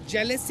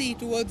 jealousy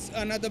towards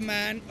another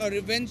man, or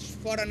revenge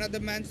for another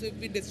man. So if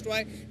we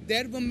destroy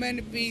their woman,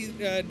 if we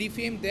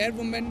defame their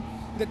woman,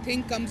 the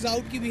thing comes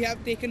out that we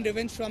have taken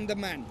revenge from the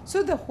man.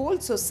 So the whole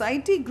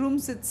society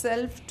grooms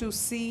itself to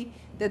see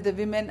that the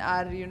women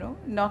are, you know,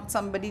 not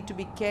somebody to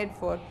be cared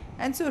for.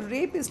 And so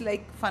rape is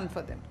like fun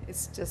for them.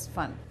 It's just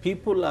fun.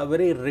 People are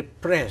very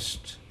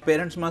repressed.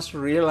 Parents must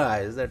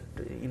realize that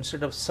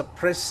instead of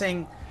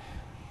suppressing,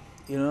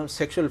 you know,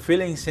 sexual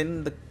feelings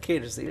in the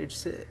kids,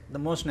 it's the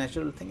most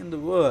natural thing in the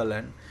world,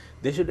 and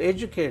they should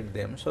educate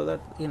them so that,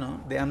 you know,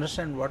 they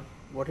understand what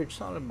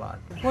it's all about.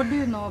 What do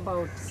you know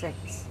about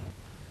sex?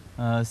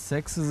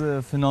 Sex is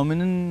a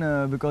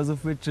phenomenon because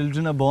of which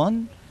children are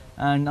born,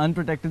 and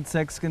unprotected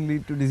sex can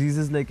lead to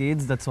diseases like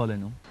AIDS. That's all I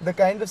know. The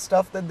kind of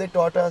stuff that they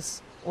taught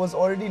us was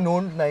already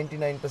known to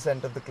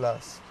 99% of the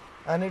class,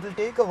 and it will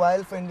take a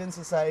while for Indian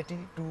society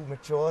to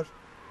mature,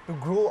 to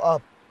grow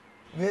up,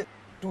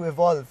 to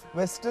evolve.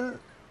 We're still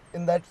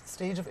in that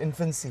stage of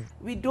infancy.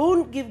 We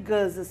don't give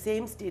girls the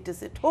same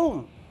status at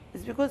home.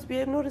 It's because we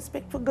have no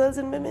respect for girls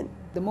and women.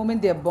 The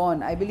moment they are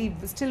born, I believe,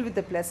 still with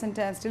the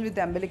placenta and still with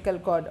the umbilical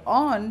cord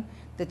on,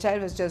 the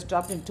child was just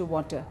dropped into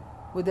water,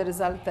 with the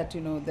result that,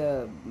 you know,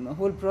 the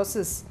whole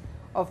process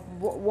of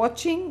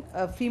watching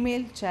a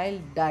female child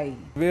die.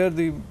 Where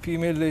the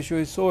female ratio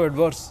is so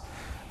adverse,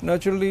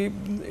 naturally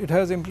it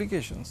has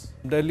implications.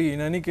 Delhi in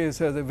any case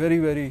has a very,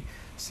 very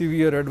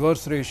severe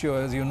adverse ratio,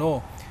 as you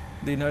know.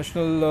 The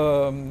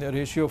national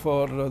ratio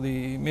for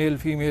the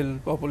male-female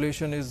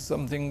population is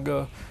something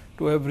to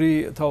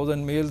every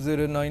 1,000 males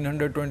there are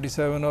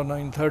 927 or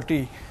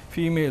 930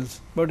 females,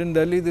 but in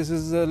Delhi this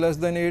is less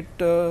than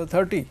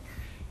 830,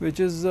 which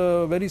is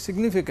very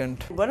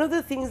significant. One of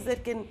the things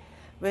that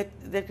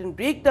can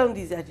break down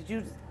these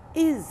attitudes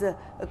is a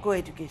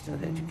co-educational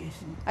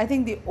education. I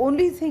think the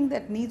only thing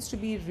that needs to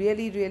be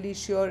really, really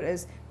sure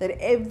is that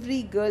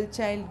every girl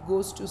child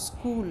goes to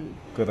school.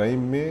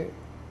 Crime में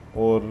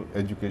और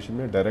education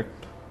में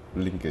direct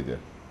linkage है.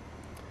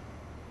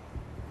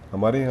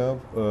 हमारे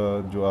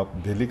यहाँ जो आप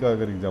दिल्ली का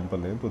अगर एग्जांपल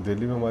लें तो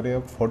दिल्ली में हमारे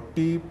यहाँ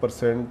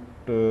 40%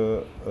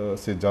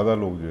 से ज़्यादा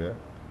लोग जो है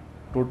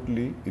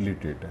totally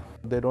illiterate है.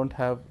 They don't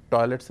have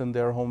toilets in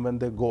their home when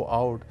they go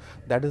out.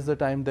 That is the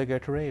time they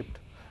get raped,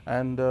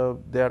 and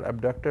they are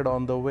abducted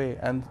on the way,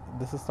 and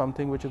this is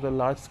something which is a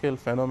large-scale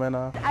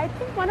phenomena. I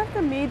think one of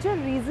the major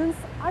reasons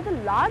are the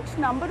large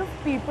number of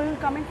people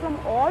coming from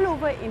all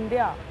over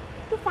India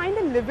to find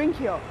a living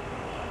here.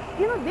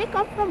 You know, they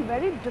come from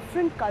very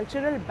different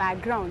cultural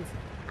backgrounds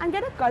and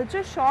get a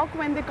culture shock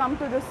when they come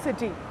to the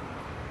city.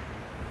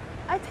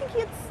 I think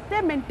it's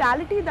their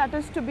mentality that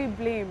is to be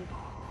blamed.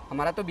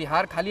 हमारा तो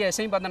बिहार खाली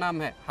ऐसे ही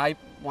बदनाम है, high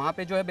वहाँ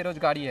पे जो है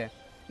बेरोजगारी है,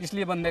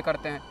 इसलिए बंदे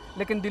करते हैं,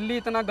 लेकिन दिल्ली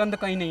इतना गंद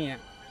कहीं नहीं है।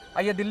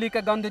 ये दिल्ली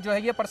का गंद जो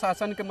है ये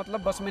प्रशासन के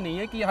मतलब बस में नहीं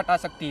है कि ये हटा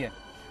सकती है।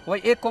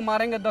 वही एक को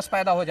मारेंगे 10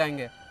 पैदा हो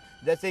जाएंगे।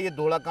 जैसे ये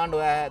धोला कांड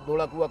हुआ है,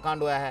 धोला कुआं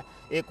कांड हुआ है,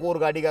 एक और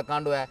गाड़ी का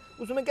कांड हुआ है,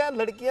 उसमें क्या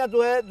लड़कियां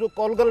जो है जो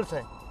कॉल गर्ल्स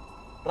हैं,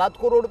 रात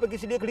को रोड पे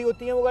किसी लिए खड़ी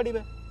होती हैं वो गाड़ी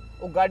में,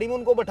 वो गाड़ी में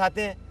उनको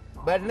बैठाते हैं,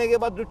 बैठने के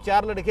बाद जो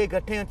 4 लड़के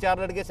इकट्ठे हैं, 4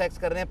 लड़के सेक्स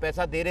कर रहे हैं,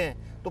 पैसा दे रहे हैं,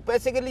 तो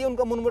पैसे के लिए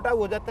उनका मनमुटाव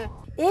हो जाता है।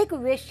 एक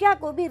वेश्या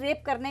को भी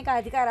रेप करने का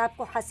अधिकार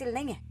आपको हासिल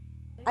नहीं है।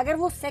 अगर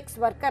वो सेक्स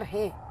वर्कर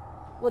है,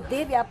 वो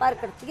देह व्यापार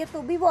करती है,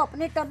 तो भी वो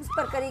अपने टर्म्स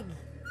पर करेगी।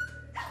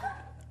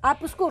 आप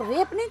उसको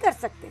रेप नहीं कर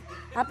सकते,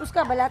 आप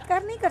उसका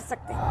बलात्कार नहीं कर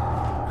सकते।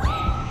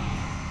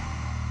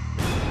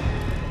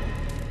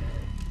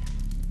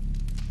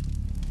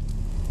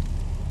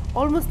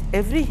 Almost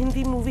every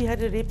Hindi movie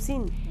had a rape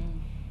scene.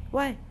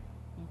 Why?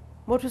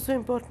 What was so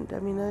important? I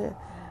mean,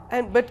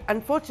 but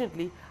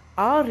unfortunately,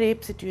 our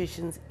rape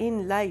situations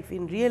in life,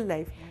 in real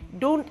life,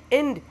 don't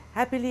end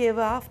happily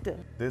ever after.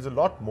 There's a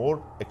lot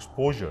more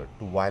exposure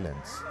to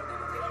violence.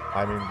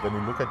 I mean, when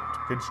you look at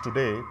kids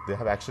today, they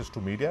have access to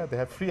media, they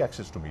have free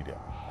access to media,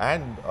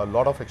 and a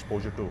lot of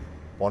exposure to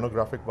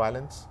pornographic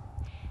violence.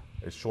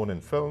 It's shown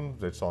in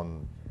films, it's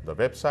on the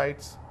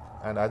websites,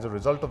 and as a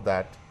result of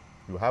that,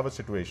 you have a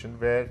situation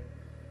where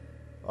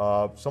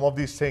some of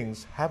these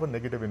things have a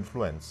negative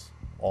influence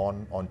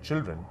on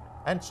children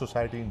and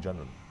society in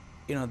general.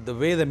 You know, the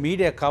way the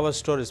media covers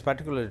stories,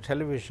 particularly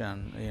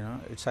television, you know,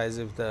 it's as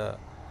if the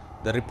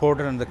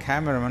reporter and the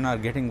cameraman are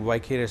getting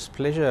vicarious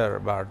pleasure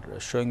about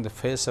showing the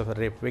face of a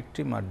rape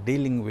victim or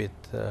dealing with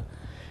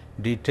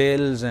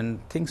details and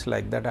things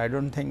like that. I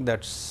don't think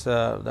that's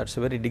a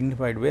very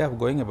dignified way of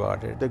going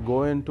about it. They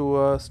go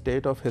into a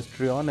state of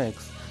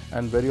histrionics,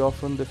 and very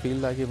often they feel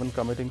like even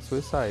committing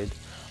suicide.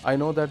 I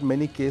know that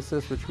many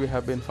cases which we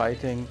have been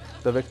fighting,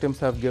 the victims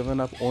have given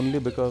up only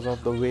because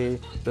of the way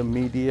the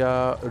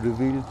media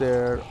revealed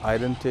their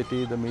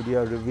identity, the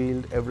media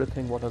revealed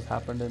everything what has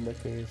happened in the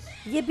case.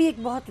 ये भी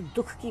एक बहुत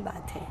दुख की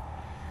बात है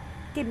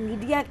कि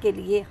media के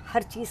लिए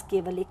हर चीज़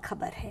केवल एक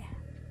खबर है,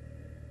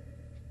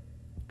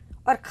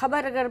 और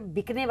खबर अगर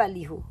बिकने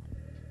वाली हो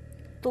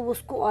तो वो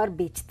उसको और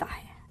बेचता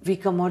है। We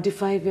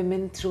commodify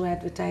women through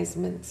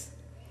advertisements.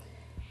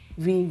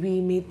 We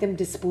make them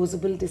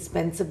disposable,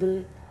 dispensable,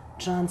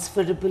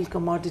 transferable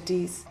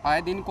commodities.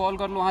 आए दिन कॉल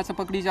कर लो, वहाँ से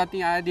पकड़ी जाती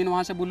हैं, आए दिन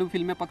वहाँ से ब्लू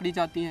फिल्में पकड़ी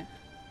जाती हैं,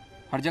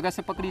 हर जगह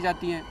से पकड़ी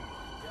जाती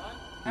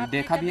हैं।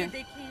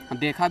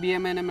 देखा भी है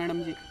मैंने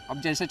मैडम जी।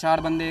 अब जैसे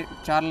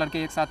 4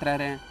 लड़के एक साथ रह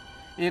रहे हैं,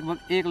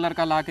 एक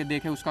लड़का ला के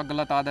देखे उसका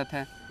गलत आदत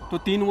है तो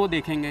 3 वो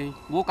देखेंगे ही,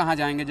 वो कहाँ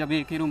जाएंगे? जब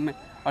एक ही रूम में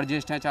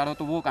एडजस्ट है चारों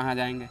तो वो कहाँ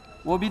जाएंगे?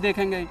 वो भी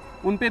देखेंगे ही,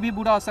 उन पे भी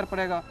बुरा असर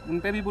पड़ेगा, उन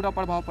पे भी बुरा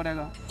प्रभाव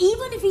पड़ेगा।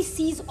 Even if he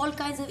sees all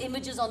kinds of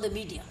images on the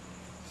media,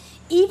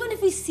 even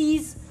if he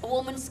sees a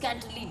woman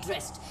scantily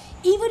dressed,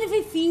 even if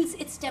he feels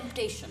it's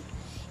temptation,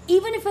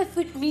 even if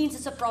it means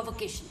it's a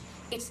provocation,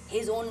 it's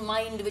his own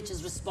mind which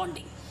is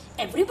responding.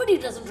 Everybody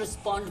doesn't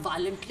respond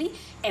violently,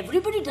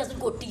 everybody doesn't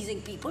go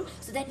teasing people,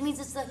 so that means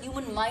it's the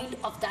human mind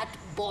of that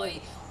boy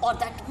or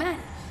that man.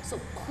 So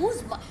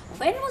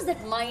when was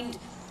that mind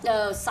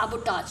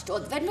sabotaged, or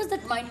when was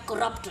that mind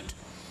corrupted?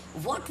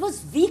 What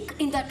was weak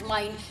in that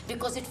mind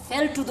because it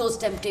fell to those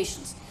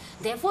temptations?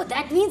 Therefore,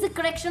 that means the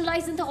correction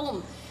lies in the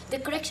home, the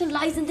correction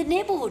lies in the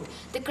neighborhood,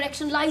 the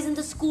correction lies in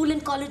the school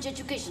and college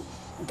education.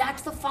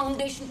 That's the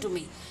foundation to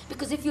me,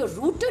 because if you're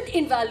rooted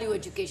in value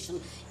education,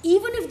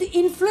 even if the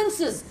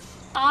influences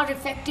are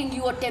affecting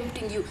you or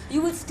tempting you,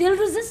 you will still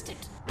resist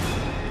it.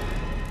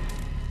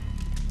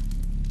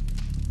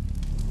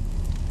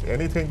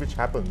 Anything which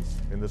happens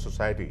in the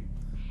society,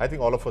 I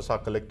think all of us are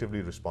collectively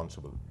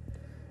responsible.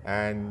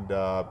 And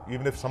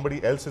even if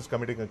somebody else is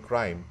committing a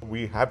crime,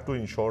 we have to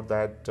ensure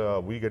that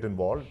we get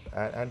involved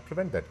and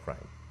prevent that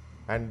crime.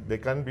 And there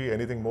can't be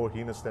anything more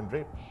heinous than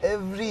rape.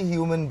 Every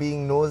human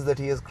being knows that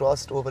he has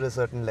crossed over a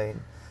certain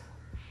line.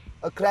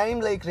 A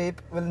crime like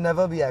rape will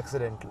never be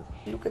accidental.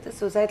 Look at the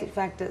societal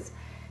factors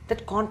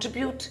that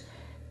contribute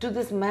to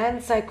this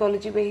man's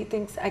psychology where he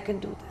thinks, I can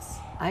do this,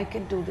 I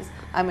can do this,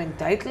 I'm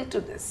entitled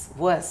to this.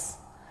 Worse,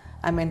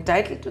 I'm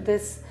entitled to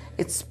this,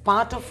 it's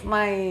part of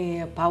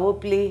my power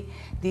play,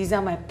 these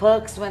are my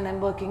perks when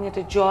I'm working at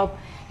a job.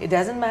 It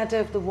doesn't matter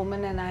if the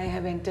woman and I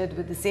have entered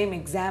with the same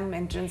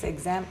entrance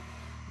exam,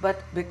 but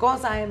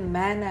because I am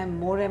man, I am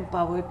more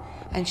empowered,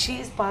 and she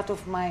is part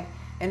of my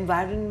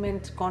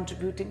environment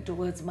contributing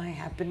towards my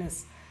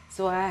happiness.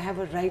 So I have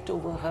a right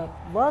over her.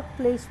 Work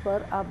place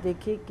पर आप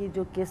देखिए कि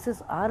जो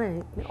cases आ रहे हैं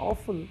इतने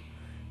awful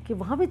कि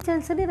वहाँ भी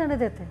चैन से नहीं रहने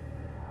देते।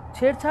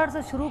 छेड़छाड़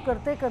से शुरू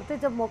करते करते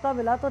जब मौका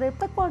मिला तो रेप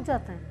तक पहुँच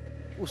जाते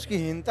हैं। उसकी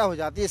हीनता हो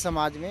जाती है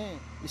समाज में,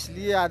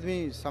 इसलिए आदमी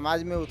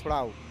समाज में वो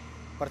थोड़ा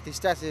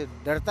प्रतिष्ठा से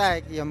डरता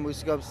है कि हम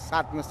उसके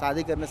साथ में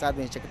शादी करने साथ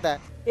में हिचकता है।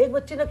 एक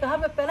बच्ची ने कहा,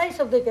 मैं पहला ही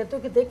शब्द कहती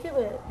हूँ कि देखिए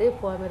मैं रेप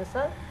हुआ मेरे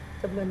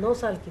साथ जब मैं 9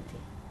 साल की थी,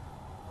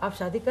 आप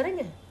शादी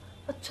करेंगे?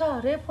 अच्छा,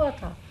 रेप हुआ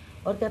था,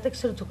 और कहते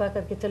सिर झुका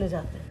करके चले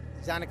जाते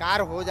हैं।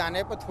 जानकार हो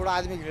जाने पर थोड़ा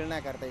आदमी घृणा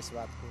करता है इस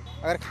बात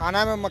को। अगर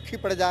खाना में मक्खी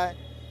पड़ जाए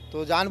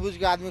तो जानबूझ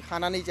के आदमी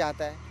खाना नहीं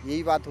चाहता है,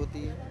 यही बात होती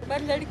है।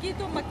 पर लड़की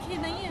तो मक्खी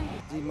नहीं है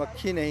जी,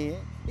 मक्खी नहीं है,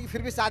 लेकिन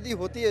फिर भी शादी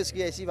होती है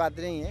उसकी, ऐसी बात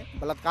नहीं है।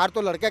 बलात्कार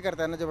तो लड़का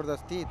करता है ना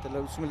ज़बरदस्ती,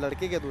 तो उसमें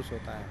लड़के का दोष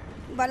होता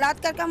है।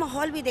 बलात्कार का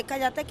माहौल भी देखा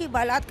जाता है कि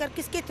बलात्कार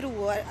किसके थ्रू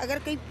हुआ है। अगर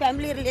कोई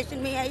फैमिली रिलेशन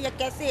में है या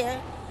कैसे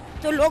है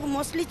तो लोग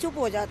मोस्टली चुप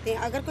हो जाते हैं।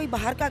 अगर कोई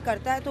बाहर का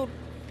करता है तो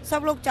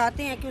सब लोग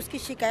चाहते हैं कि उसकी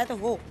शिकायत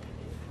हो।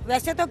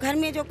 वैसे तो घर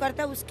में जो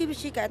करता है उसकी भी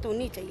शिकायत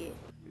होनी चाहिए।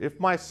 If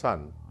my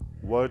son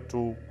were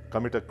to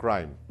commit a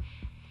crime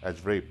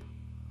as rape,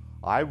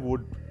 I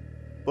would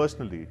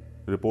personally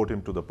report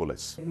him to the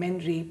police. Men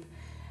rape,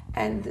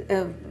 and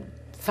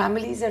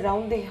families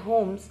around their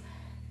homes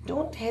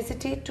don't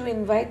hesitate to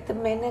invite the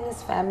men and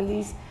his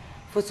families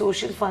for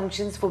social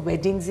functions, for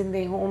weddings in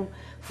their home,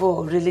 for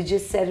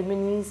religious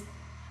ceremonies.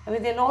 I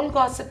mean, they'll all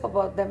gossip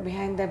about them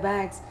behind their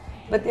backs,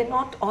 but they're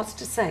not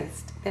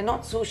ostracized. They're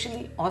not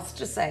socially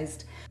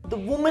ostracized. The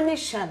woman is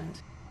shunned.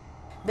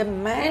 The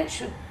man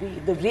should be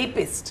the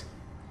rapist.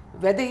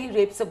 Whether he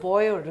rapes a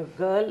boy or a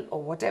girl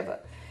or whatever,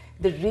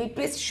 the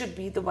rapist should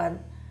be the one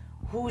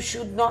who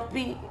should not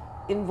be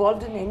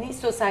involved in any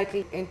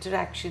societal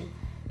interaction,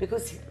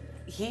 because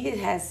he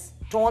has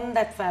torn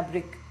that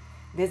fabric.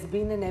 There's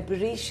been an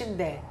aberration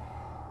there.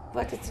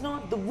 But it's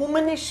not. The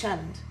woman is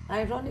shunned,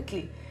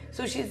 ironically.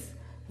 So she's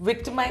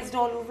victimized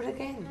all over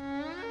again.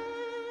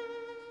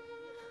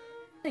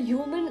 The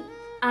human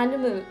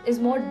animal is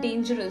more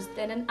dangerous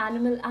than an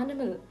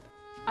animal.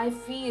 I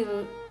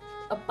feel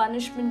a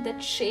punishment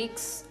that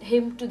shakes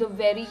him to the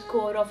very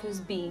core of his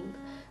being,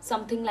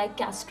 something like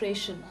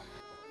castration.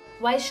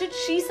 Why should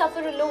she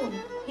suffer alone?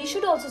 He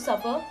should also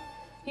suffer.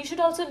 He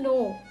should also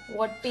know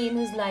what pain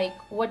is like,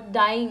 what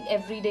dying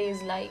every day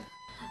is like.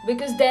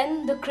 Because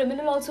then the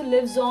criminal also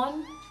lives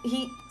on.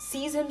 He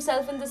sees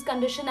himself in this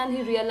condition and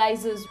he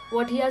realizes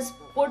what he has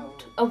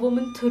put a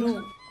woman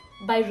through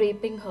by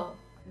raping her.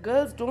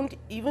 Girls don't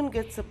even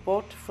get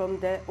support from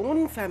their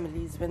own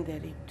families when they're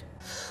raped.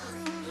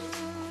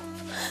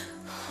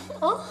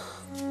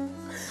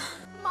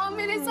 माँ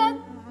मेरे साथ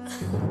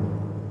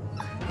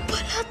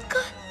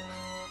बलात्कार।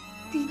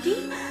 दीदी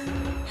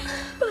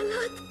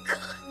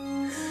बलात्कार।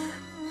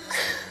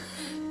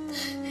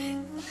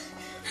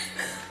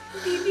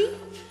 दीदी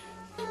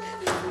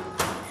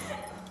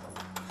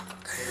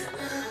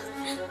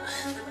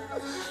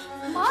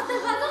माँ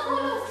दरवाजा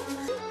खोलो।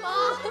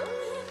 माँ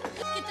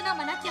कितना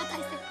मना किया था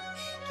इसे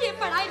कि ये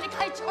पढ़ाई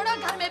लिखाई छोड़ो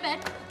घर में बैठ,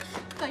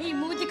 कहीं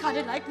मुंह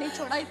दिखाने लायक नहीं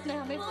छोड़ा इसने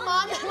हमें।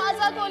 माँ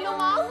दरवाजा खोलो।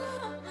 माँ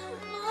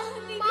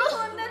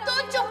तो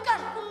चुप कर,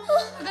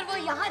 अगर वो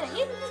यहाँ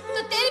रही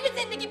तो तेरी भी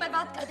जिंदगी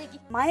बर्बाद कर देगी।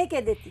 माएँ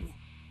कह देती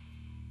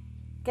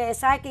हैं कि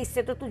ऐसा है कि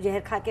इससे तो तू जहर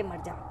खा के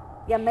मर जा,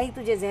 या मैं ही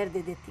तुझे जहर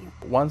दे देती हूँ।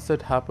 Once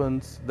it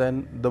happens,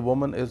 then the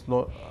woman is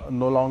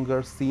no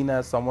longer seen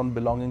as someone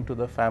belonging to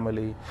the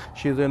family.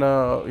 She's in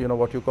a, you know,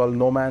 what you call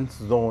no man's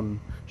zone.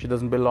 She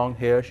doesn't belong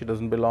here, she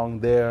doesn't belong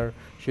there,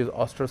 she's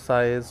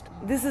ostracized.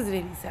 This is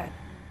really sad.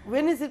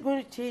 When is it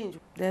going to change?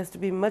 There has to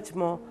be much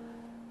more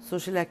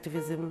social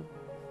activism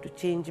to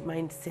change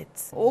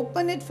mindsets.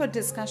 Open it for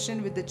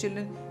discussion with the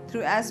children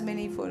through as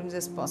many forums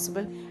as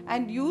possible,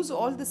 and use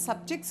all the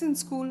subjects in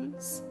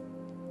schools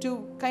to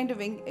kind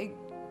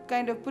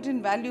of put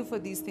in value for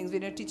these things.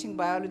 When you're teaching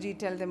biology,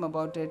 tell them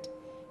about it.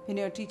 When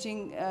you're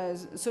teaching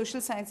social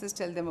sciences,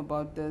 tell them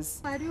about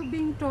this. Are you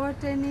being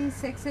taught any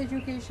sex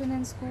education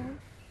in school?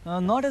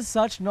 Not as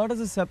such, not as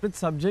a separate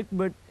subject,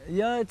 but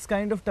yeah, it's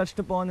kind of touched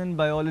upon in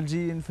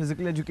biology, in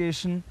physical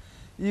education,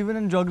 even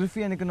in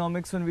geography and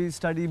economics when we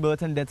study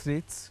birth and death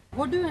rates.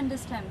 What do you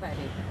understand by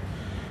rape?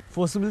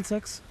 Forcible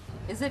sex?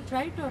 Is it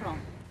right or wrong?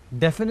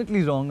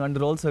 Definitely wrong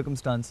under all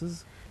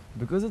circumstances,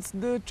 because it's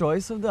the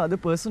choice of the other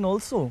person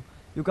also.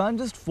 You can't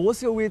just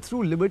force your way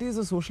through. Liberty is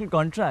a social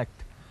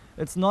contract.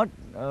 It's not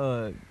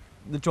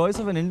the choice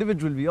of an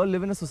individual. We all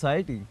live in a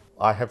society.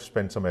 I have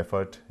spent some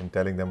effort in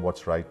telling them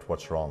what's right,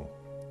 what's wrong.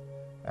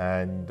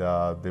 And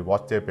they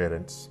watch their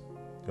parents,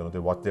 you know, they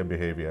watch their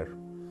behavior.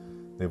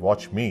 They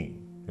watch me,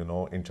 you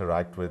know,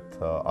 interact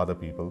with other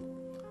people,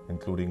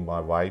 including my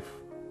wife,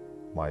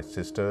 my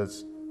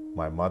sisters,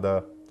 my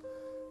mother,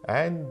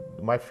 and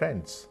my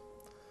friends.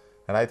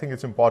 And I think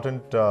it's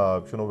important,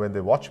 you know, when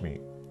they watch me,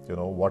 you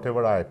know,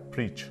 whatever I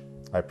preach,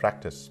 I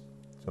practice.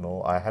 You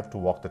know, I have to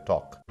walk the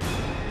talk.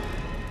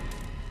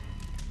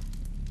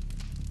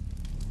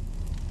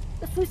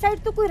 तो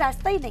suicide तो कोई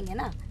रास्ता ही नहीं है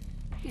ना।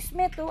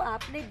 इसमें तो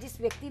आपने जिस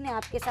व्यक्ति ने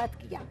आपके साथ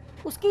किया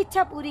उसकी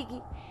इच्छा पूरी की,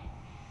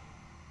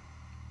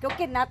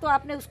 क्योंकि ना तो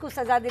आपने उसको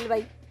सजा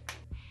दिलवाई,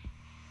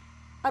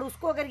 और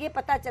उसको अगर ये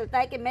पता चलता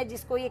है कि मैं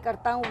जिसको ये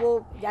करता हूँ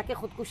वो जाके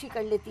खुदकुशी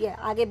कर लेती है,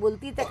 आगे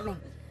बोलती तक नहीं,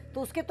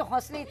 तो उसके तो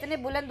हौसले इतने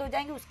बुलंद हो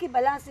जाएंगे उसकी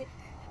बला से,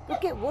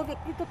 क्योंकि वो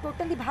व्यक्ति तो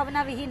टोटली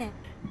भावना विहीन है।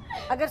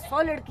 अगर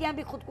 100 लड़कियां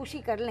भी खुदकुशी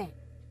कर लें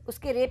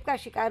उसके रेप का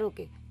शिकार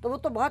होके, तो वो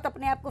तो बहुत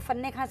अपने आप को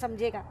फन्ने खां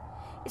समझेगा।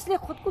 इसलिए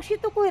खुदकुशी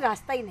तो कोई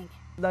रास्ता ही नहीं है।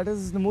 That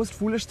is the most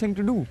foolish thing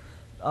to do.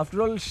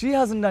 After all, she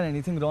hasn't done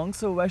anything wrong,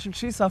 so why should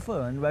she suffer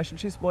and why should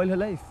she spoil her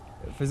life?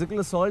 Physical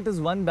assault is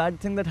one bad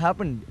thing that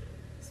happened.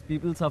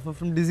 People suffer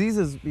from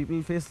diseases,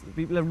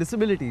 people have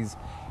disabilities,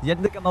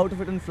 yet they come out of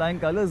it in flying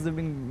colors. There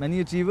have been many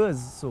achievers,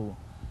 so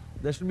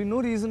there should be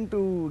no reason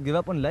to give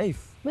up on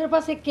life. मेरे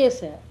पास एक case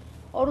है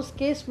और उस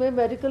case में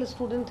medical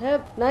student है,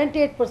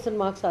 98%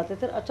 marks आते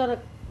थे,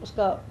 अचानक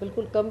उसका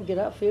बिल्कुल कम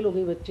गिरा, फेल हो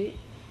गई बच्ची,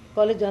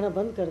 कॉलेज जाना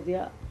बंद कर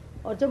दिया।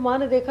 और जब माँ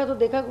ने देखा तो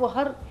देखा कि वो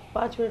हर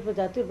 5 मिनट में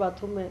जाती है और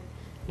बाथरूम में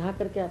नहा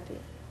करके आती है।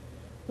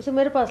 उसे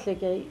मेरे पास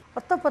लेके आई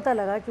और तब पता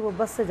लगा कि वो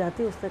बस से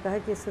जाती है। उसने कहा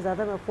कि इससे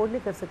ज़्यादा मैं अफोर्ड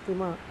नहीं कर सकती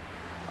माँ,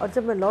 और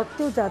जब मैं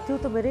लौटती हूँ जाती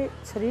हूँ तो मेरे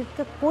शरीर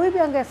का कोई भी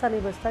अंग ऐसा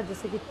नहीं बचता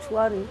जिससे कि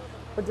छुआ नहीं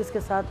और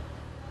जिसके साथ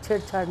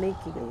छेड़छाड़ नहीं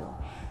की गई हो।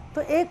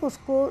 तो एक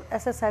उसको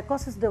ऐसा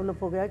साइकोसिस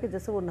डेवलप हो गया कि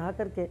जैसे वो नहा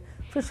करके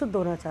फिर शुद्ध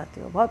होना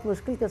चाहती हो। बहुत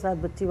मुश्किल के साथ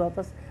बच्ची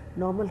वापस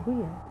नॉर्मल हुई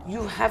है।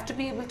 You have to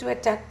be able to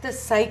attack the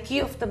psyche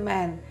of the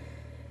man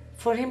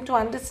for him to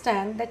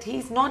understand that he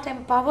is not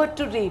empowered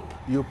to rape.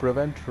 You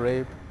prevent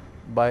rape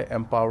by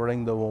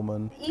empowering the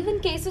woman. Even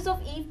cases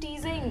of eve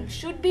teasing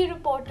should be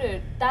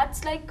reported.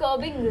 That's like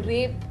curbing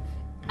rape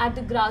at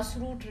the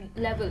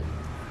grassroots level.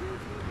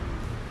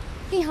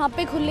 यहाँ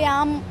पे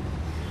खुलेआम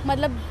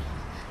मतलब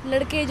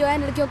लड़के जो है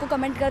लड़कियों को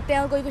comment करते हैं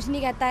और कोई कुछ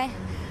नहीं कहता है।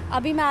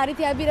 अभी मैं आ रही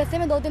थी, अभी रास्ते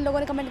में 2-3 लोगों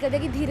ने कमेंट कर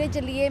दिया कि धीरे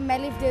चलिए, मैं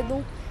लिफ्ट दे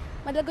दूँ,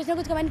 मतलब कुछ ना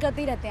कुछ कमेंट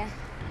करते ही रहते हैं।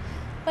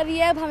 पर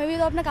ये अब हमें भी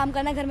तो अपना काम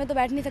करना है, घर में तो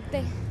बैठ नहीं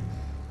सकते,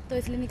 तो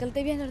इसलिए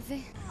निकलते भी हैं घर से।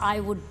 I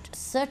would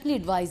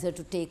certainly advise her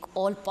to take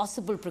all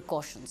possible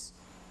precautions.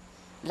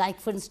 Like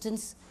for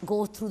instance,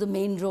 go through the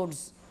main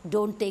roads,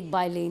 don't take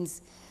by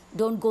lanes,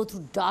 don't go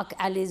through dark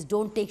alleys,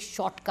 don't take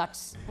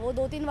shortcuts. वो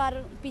 2-3 बार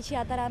पीछे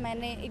आता रहा,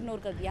 मैंने इग्नोर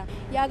कर दिया।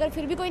 या अगर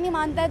फिर भी कोई नहीं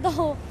मानता है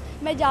तो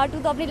मैं जाटू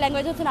तो अपनी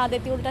लैंग्वेज में सुना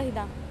देती हूँ उल्टा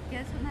सीधा,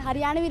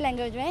 हरियाणवी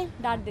लैंग्वेज में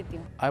डांट देती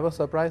हूँ। I was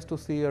surprised to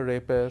see a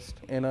rapist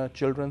in a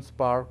children's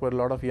park where a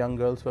lot of young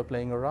girls were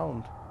playing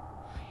around.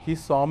 He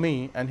saw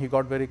me and he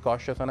got very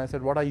cautious and I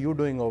said, "What are you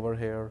doing over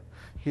here?"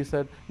 He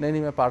said,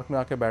 नहीं मैं park में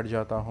आके बैठ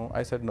जाता हूँ।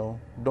 I said, "No,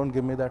 don't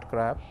give me that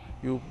crap.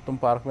 तुम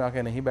park में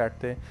आके नहीं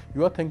बैठते.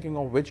 You are thinking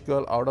of which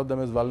girl out of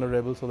them is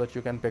vulnerable so that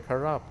you can pick her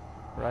up,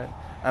 right?"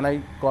 And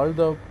I called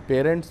the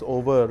parents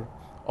over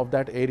of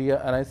that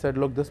area, and I said,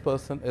 look, this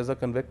person is a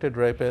convicted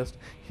rapist.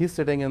 He's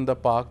sitting in the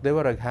park. They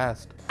were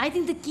aghast. I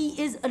think the key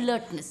is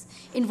alertness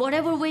in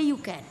whatever way you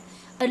can.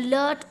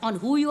 Alert on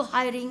who you're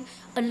hiring,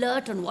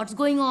 alert on what's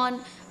going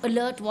on,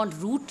 alert what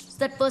routes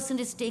that person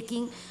is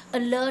taking,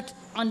 alert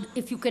on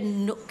if you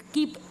can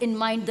keep in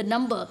mind the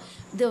number,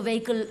 the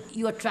vehicle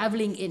you are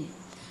traveling in.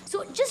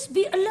 So just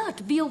be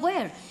alert, be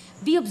aware,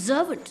 be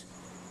observant.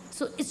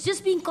 So it's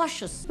just being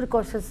cautious.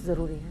 Precautions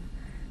ज़रूरी हैं.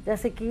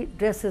 जैसे कि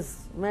dresses,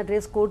 मैं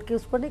dress code के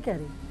उस पर नहीं कह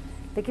रही,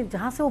 लेकिन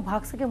जहाँ से वो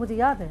भाग सके, मुझे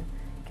याद है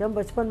कि हम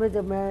बचपन में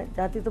जब मैं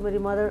जाती तो मेरी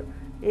मदर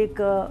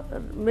एक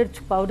मिर्च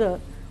पाउडर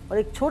और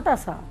एक छोटा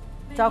सा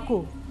चाकू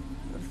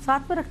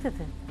साथ में रखते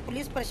थे.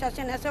 पुलिस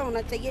प्रशासन ऐसा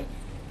होना चाहिए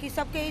कि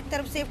सबके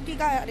तरफ सेफ्टी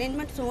का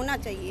अरेंजमेंट होना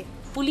चाहिए.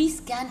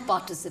 Police can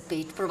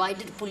participate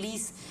provided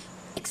police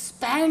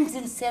expands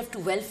itself to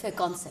welfare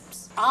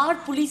concepts. Our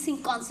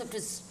policing concept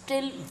is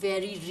still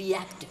very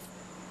reactive.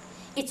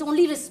 It's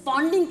only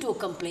responding to a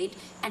complaint,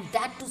 and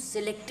that too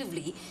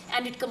selectively,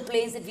 and it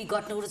complains that we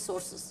got no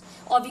resources,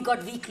 or we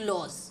got weak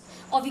laws,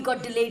 or we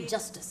got delayed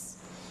justice.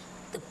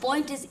 The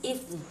point is, if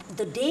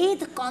the day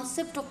the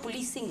concept of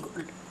policing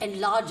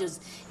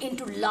enlarges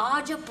into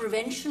larger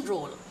prevention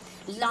role,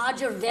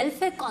 larger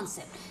welfare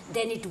concept,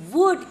 then it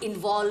would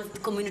involve the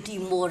community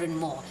more and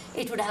more.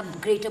 It would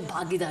have greater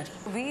bhagidari.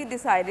 We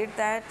decided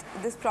that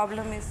this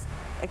problem is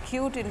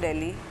acute in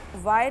Delhi.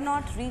 Why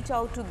not reach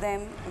out to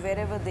them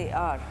wherever they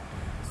are?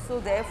 So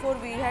therefore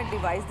we had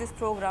devised this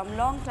program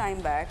long time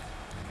back.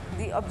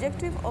 The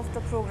objective of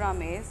the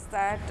program is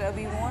that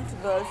we want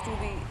girls to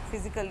be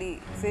physically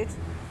fit,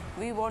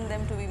 we want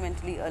them to be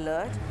mentally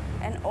alert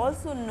and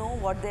also know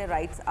what their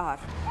rights are.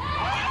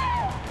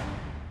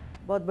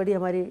 बहुत बड़ी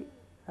हमारी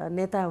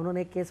नेता है,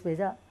 उन्होंने एक case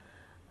भेजा,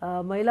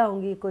 महिला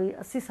होंगी कोई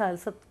 80 साल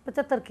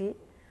 75 की,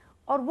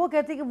 और वो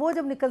कहती कि वो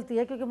जब निकलती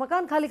है क्योंकि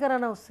मकान खाली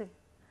कराना उससे,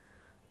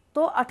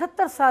 तो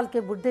 78 साल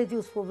के बुढ़े जी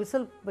उसको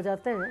विसल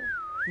बजाते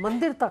हैं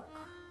मंदिर तक.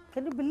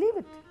 Can you believe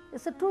it?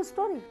 It's a true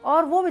story.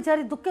 और वो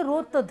बेचारी दुख के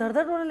रोज तो धर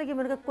धर रोने लगी.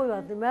 मैंने कहा कोई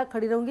बात नहीं, मैं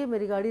खड़ी रहूँगी,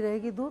 मेरी गाड़ी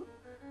रहेगी दूर.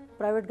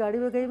 प्राइवेट गाड़ी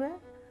में गई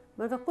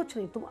मैंने कहा कुछ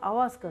नहीं, तुम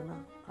आवाज़ करना,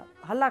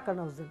 हल्ला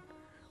करना. उस दिन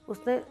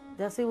उसने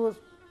जैसे वो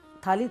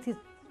थाली थी,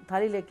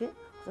 थाली लेके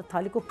उसने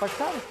थाली को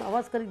पटका, उसने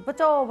आवाज़ करी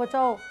बचाओ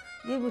बचाओ,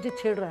 ये मुझे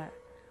छेड़ रहा है.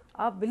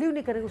 आप बिलीव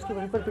नहीं करेंगे, उसकी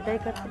वहीं पर पिटाई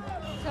करते.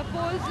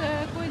 सपोज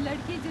कोई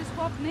लड़की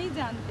जिसको आप नहीं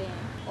जानते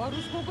हैं और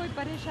उसको कोई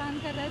परेशान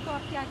कर रहा है, तो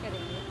आप क्या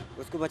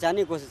करेंगे? उसको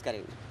बचाने की कोशिश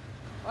करेंगे.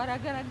 और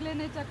अगर अगले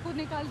ने चाकू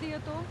निकाल दिया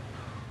तो?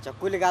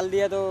 चाकू निकाल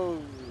दिया तो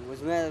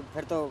उसमें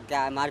फिर तो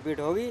क्या मारपीट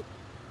होगी,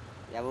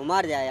 या वो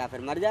मार जाए या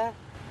फिर मर जाए.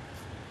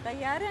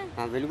 तैयार है?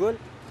 हाँ बिल्कुल.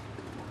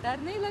 डर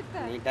नहीं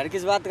लगता? नहीं, डर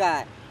किस बात का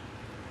है?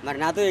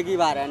 मरना तो एक ही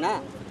बार है ना,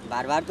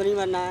 बार बार तो नहीं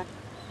मरना है.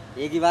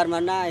 एक ही बार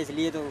मरना है,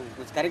 इसलिए तो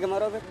कुछ करके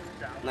मरो. फिर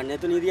मरने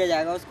तो नहीं दिया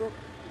जाएगा उसको,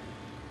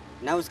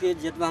 ना उसकी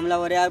इज्जत में हमला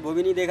हो रहा है वो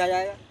भी नहीं देखा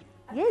जाएगा.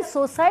 ये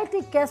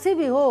सोसाइटी कैसी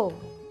भी हो,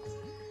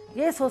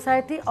 ये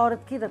सोसाइटी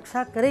औरत की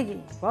रक्षा करेगी.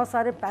 बहुत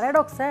सारे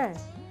पैराडॉक्स हैं.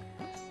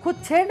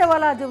 खुद छेड़ने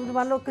वाला जो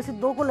मान लो किसी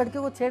दो को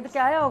लड़कियों को छेड़ के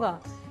आया होगा,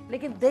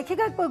 लेकिन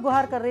देखेगा कोई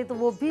गुहार कर रही तो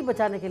वो भी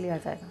बचाने के लिए आ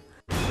जाएगा.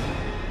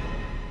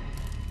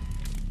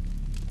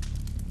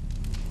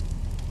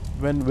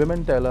 When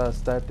women tell us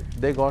that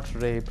they got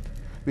raped,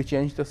 we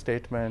change the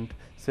statement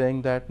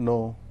saying that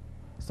no,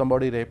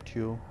 somebody raped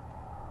you.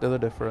 There's a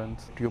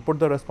difference. You put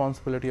the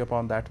responsibility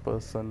upon that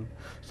person.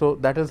 So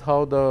that is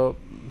how the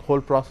whole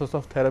process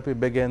of therapy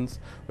begins.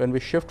 When we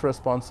shift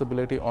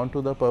responsibility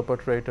onto the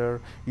perpetrator,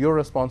 your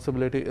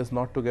responsibility is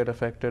not to get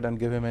affected and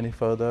give him any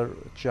further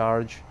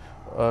charge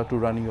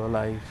to run your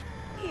life.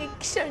 एक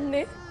क्षण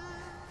ने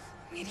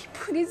मेरी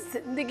पूरी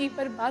जिंदगी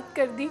बर्बाद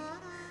कर दी.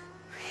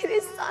 मेरे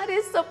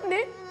सारे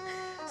सपने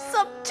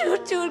सब चूर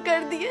चूर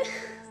कर दिए.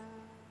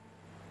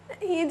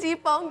 नहीं जी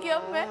पाऊंगी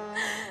अब मैं,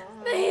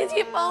 नहीं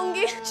जी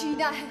पाऊंगी.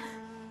 जीना है,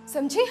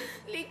 समझी?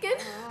 लेकिन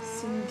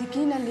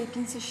जिंदगी ना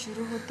लेकिन से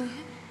शुरू होती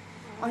है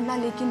और ना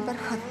लेकिन पर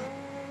खत्म.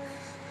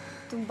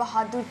 तुम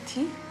बहादुर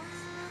थी,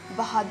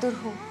 बहादुर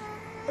हो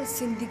और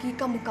जिंदगी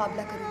का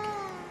मुकाबला करोगी,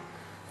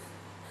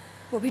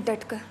 वो भी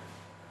डट कर.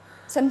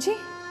 समझी?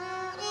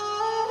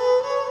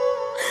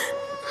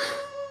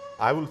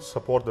 I will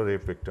support the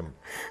rape victim.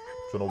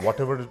 So,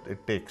 whatever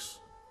it takes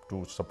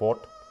to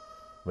support,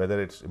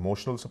 whether it's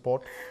emotional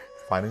support,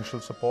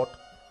 financial support,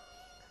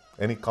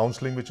 any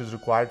counseling which is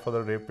required for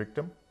the rape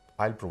victim,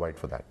 I'll provide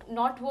for that.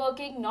 Not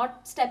working,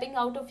 not stepping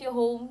out of your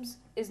homes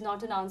is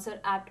not an answer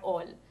at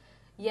all.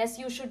 Yes,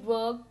 you should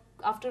work.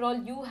 After all,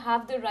 you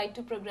have the right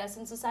to progress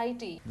in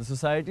society. The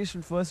society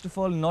should first of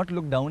all not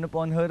look down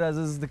upon her, as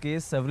is the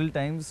case several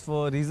times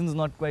for reasons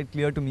not quite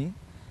clear to me,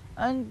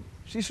 and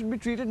she should be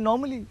treated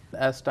normally.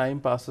 As time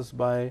passes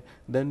by,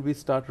 then we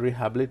start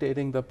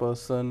rehabilitating the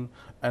person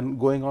and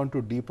going on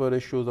to deeper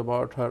issues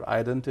about her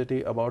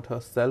identity, about her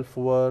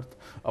self-worth,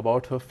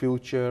 about her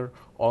future,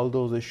 all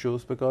those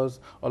issues, because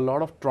a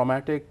lot of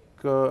traumatic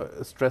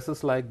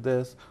stresses like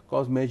this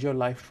cause major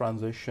life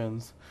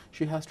transitions.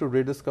 She has to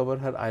rediscover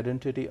her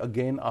identity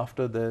again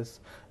after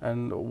this,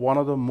 and one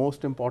of the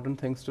most important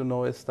things to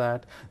know is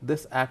that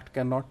this act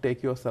cannot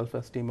take your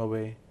self-esteem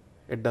away.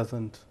 It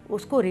doesn't.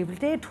 उसको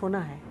rehabilitate होना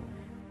है,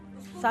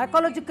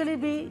 psychologically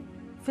भी,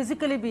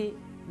 physically भी,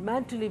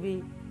 mentally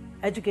भी,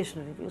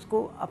 educationally भी,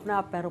 उसको अपने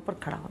आप पैरों पर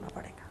खड़ा होना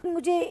पड़ेगा।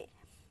 मुझे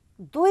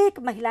 2-1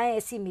 महिलाएं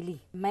ऐसी मिली,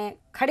 मैं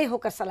खड़े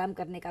होकर सलाम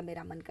करने का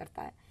मेरा मन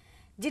करता है,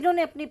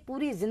 जिन्होंने अपनी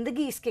पूरी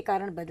जिंदगी इसके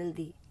कारण बदल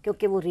दी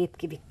क्योंकि वो रेप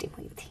की विक्टिम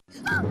हुई थी।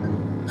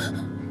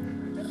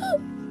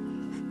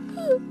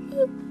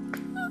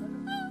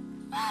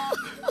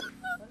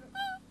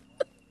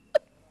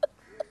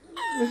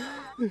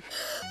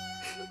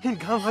 इन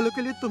गांव वालों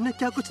के लिए तुमने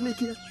क्या कुछ नहीं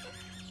किया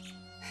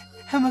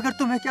है, मगर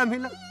तुम्हें क्या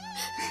मिला?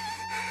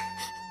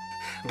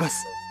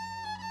 बस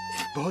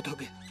बहुत हो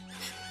गया,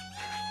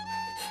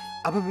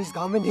 अब हम इस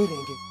गांव में नहीं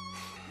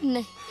रहेंगे।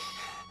 नहीं,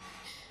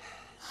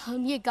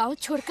 हम ये गांव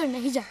छोड़कर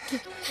नहीं जाएंगे।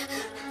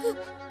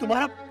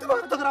 तुम्हारा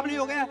तो खराब नहीं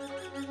हो गया?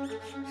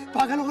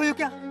 पागल हो गए हो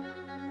क्या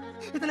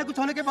इतने कुछ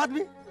होने के बाद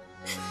भी?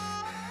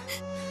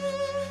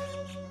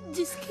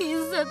 जिसकी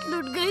इज्जत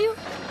लुट गई हो,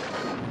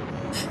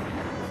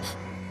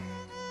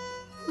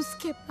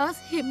 उसके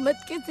पास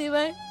हिम्मत के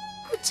सिवाय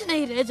कुछ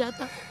नहीं रह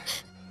जाता।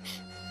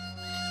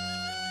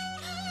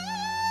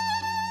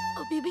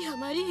 अभी भी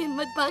हमारी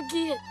हिम्मत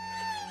बाकी है,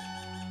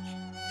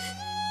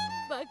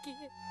 बाकी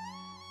है।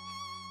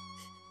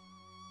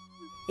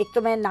 एक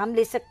तो मैं नाम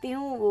ले सकती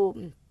हूँ, वो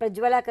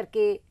प्रज्वला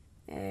करके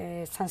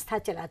संस्था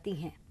चलाती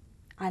हैं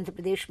आंध्र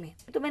प्रदेश में।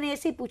 तो मैंने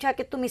ऐसे ही पूछा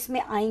कि तुम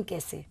इसमें आई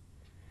कैसे,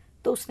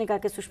 तो उसने कहा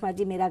कि सुषमा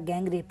जी मेरा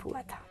गैंग रेप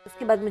हुआ था।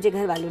 उसके बाद मुझे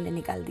घर वालों ने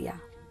निकाल दिया।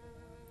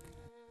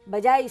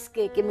 बजाय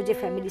इसके कि मुझे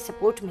फैमिली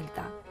सपोर्ट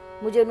मिलता,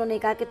 मुझे उन्होंने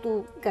कहा कि तू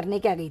करने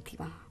क्या गई थी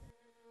वहाँ।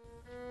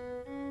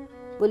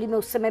 बोली मैं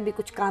उस समय भी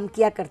कुछ काम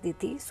किया करती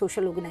थी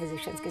सोशल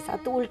ऑर्गेनाइजेशंस के साथ,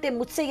 तो उल्टे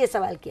मुझसे ये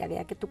सवाल किया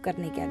गया कि तू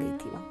करने क्या गई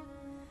थी वहाँ।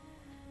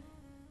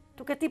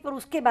 तो कहती पर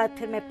उसके बाद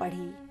फिर मैं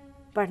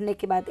पढ़ने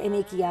के बाद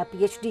MA किया,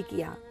 PhD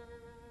किया,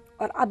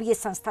 और अब ये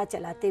संस्था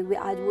चलाते हुए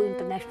आज वो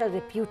इंटरनेशनल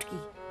रेप्यूट की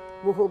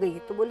वो हो गई है।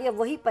 तो बोलिए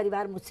वही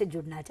परिवार मुझसे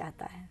जुड़ना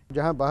चाहता है।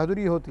 जहाँ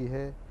बहादुरी होती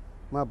है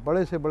वहाँ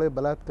बड़े से बड़े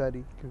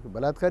बलात्कारी, क्योंकि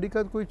बलात्कारी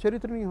का कोई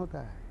चरित्र नहीं होता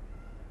है,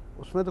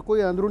 उसमें तो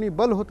कोई अंदरूनी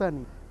बल होता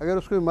नहीं। अगर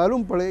उसको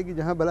मालूम पड़े कि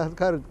जहाँ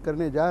बलात्कार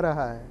करने जा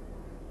रहा है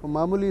वो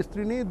मामूली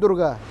स्त्री नहीं,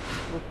 दुर्गा है,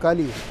 वो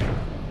काली है,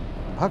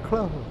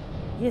 भाखड़ा हो।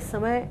 ये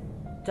समय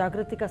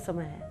जागृति का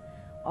समय है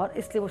और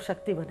इसलिए वो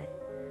शक्ति बने।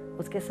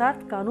 उसके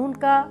साथ कानून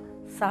का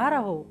सहारा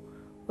हो,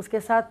 उसके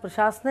साथ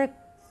प्रशासनिक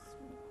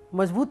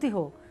मजबूती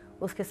हो,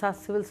 उसके साथ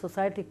सिविल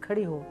सोसाइटी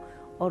खड़ी हो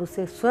और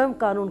उसे स्वयं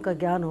कानून का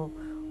ज्ञान हो,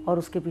 और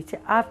उसके पीछे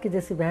आपकी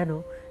जैसी बहन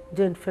हो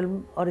जो इन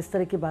फिल्म और इस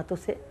तरह की बातों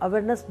से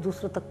अवेयरनेस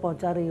दूसरों तक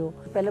पहुंचा रही हो।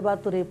 पहले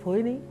बात तो रेप हो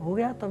ही नहीं, हो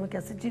गया तो हमें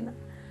कैसे जीना,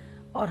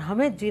 और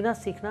हमें जीना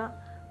सीखना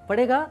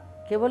पड़ेगा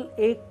केवल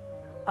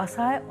एक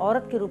असहाय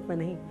औरत के रूप में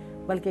नहीं,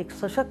 बल्कि एक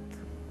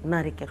सशक्त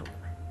नारी के रूप में।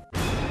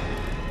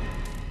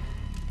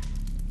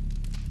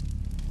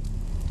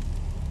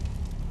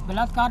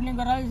 बलात्कार नहीं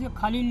करा, इसे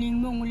खाली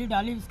लिंग में उंगली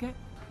डाली इसके।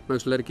 मैं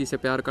उस लड़की से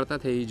प्यार करता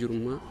था, यही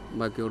जुर्म हुआ,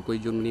 बाकी और कोई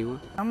जुर्म नहीं हुआ।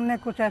 हमने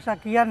कुछ ऐसा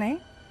किया नहीं,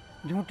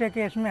 झूठे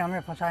केस में हमें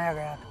फंसाया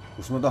गया था।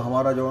 उसमें तो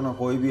हमारा जो है ना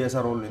कोई भी ऐसा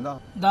रोल नहीं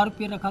था। दारू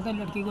पी रखा था,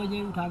 लड़की को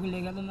जो उठा के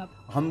ले गया था।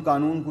 हम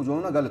कानून को जो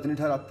है ना गलत नहीं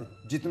ठहराते,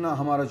 जितना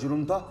हमारा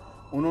जुर्म था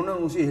उन्होंने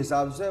उसी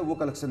हिसाब से वो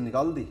कलेक्शन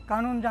निकाल दी।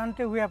 कानून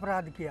जानते हुए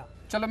अपराध किया।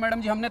 चलो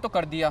मैडम जी, हमने तो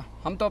कर दिया,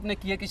 हम तो अपने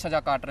किए की सजा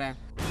काट रहे हैं।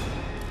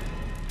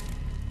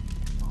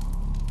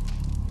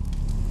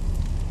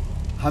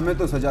 हमें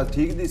तो सजा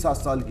ठीक दी 7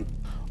 साल की।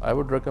 I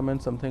would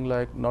recommend something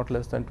like not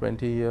less than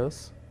 20 years,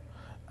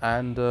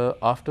 and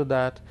after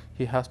that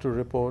he has to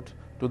report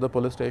to the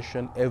police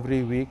station every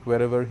week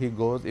wherever he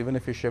goes, even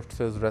if he shifts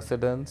his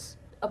residence.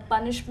 A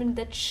punishment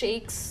that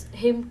shakes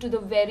him to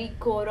the very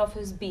core of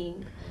his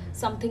being,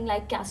 something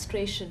like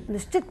castration.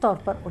 निश्चित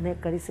तौर पर उन्हें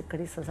कड़ी से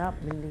कड़ी सजा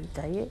मिलनी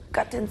चाहिए।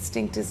 Gut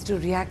instinct is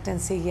to react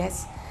and say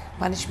yes,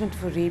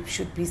 punishment for rape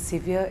should be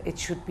severe,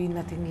 it should be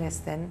nothing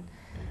less than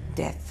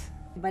death.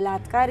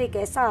 बलात्कार एक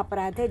ऐसा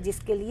अपराध है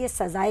जिसके लिए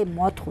सजाए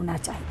मौत होना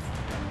चाहिए।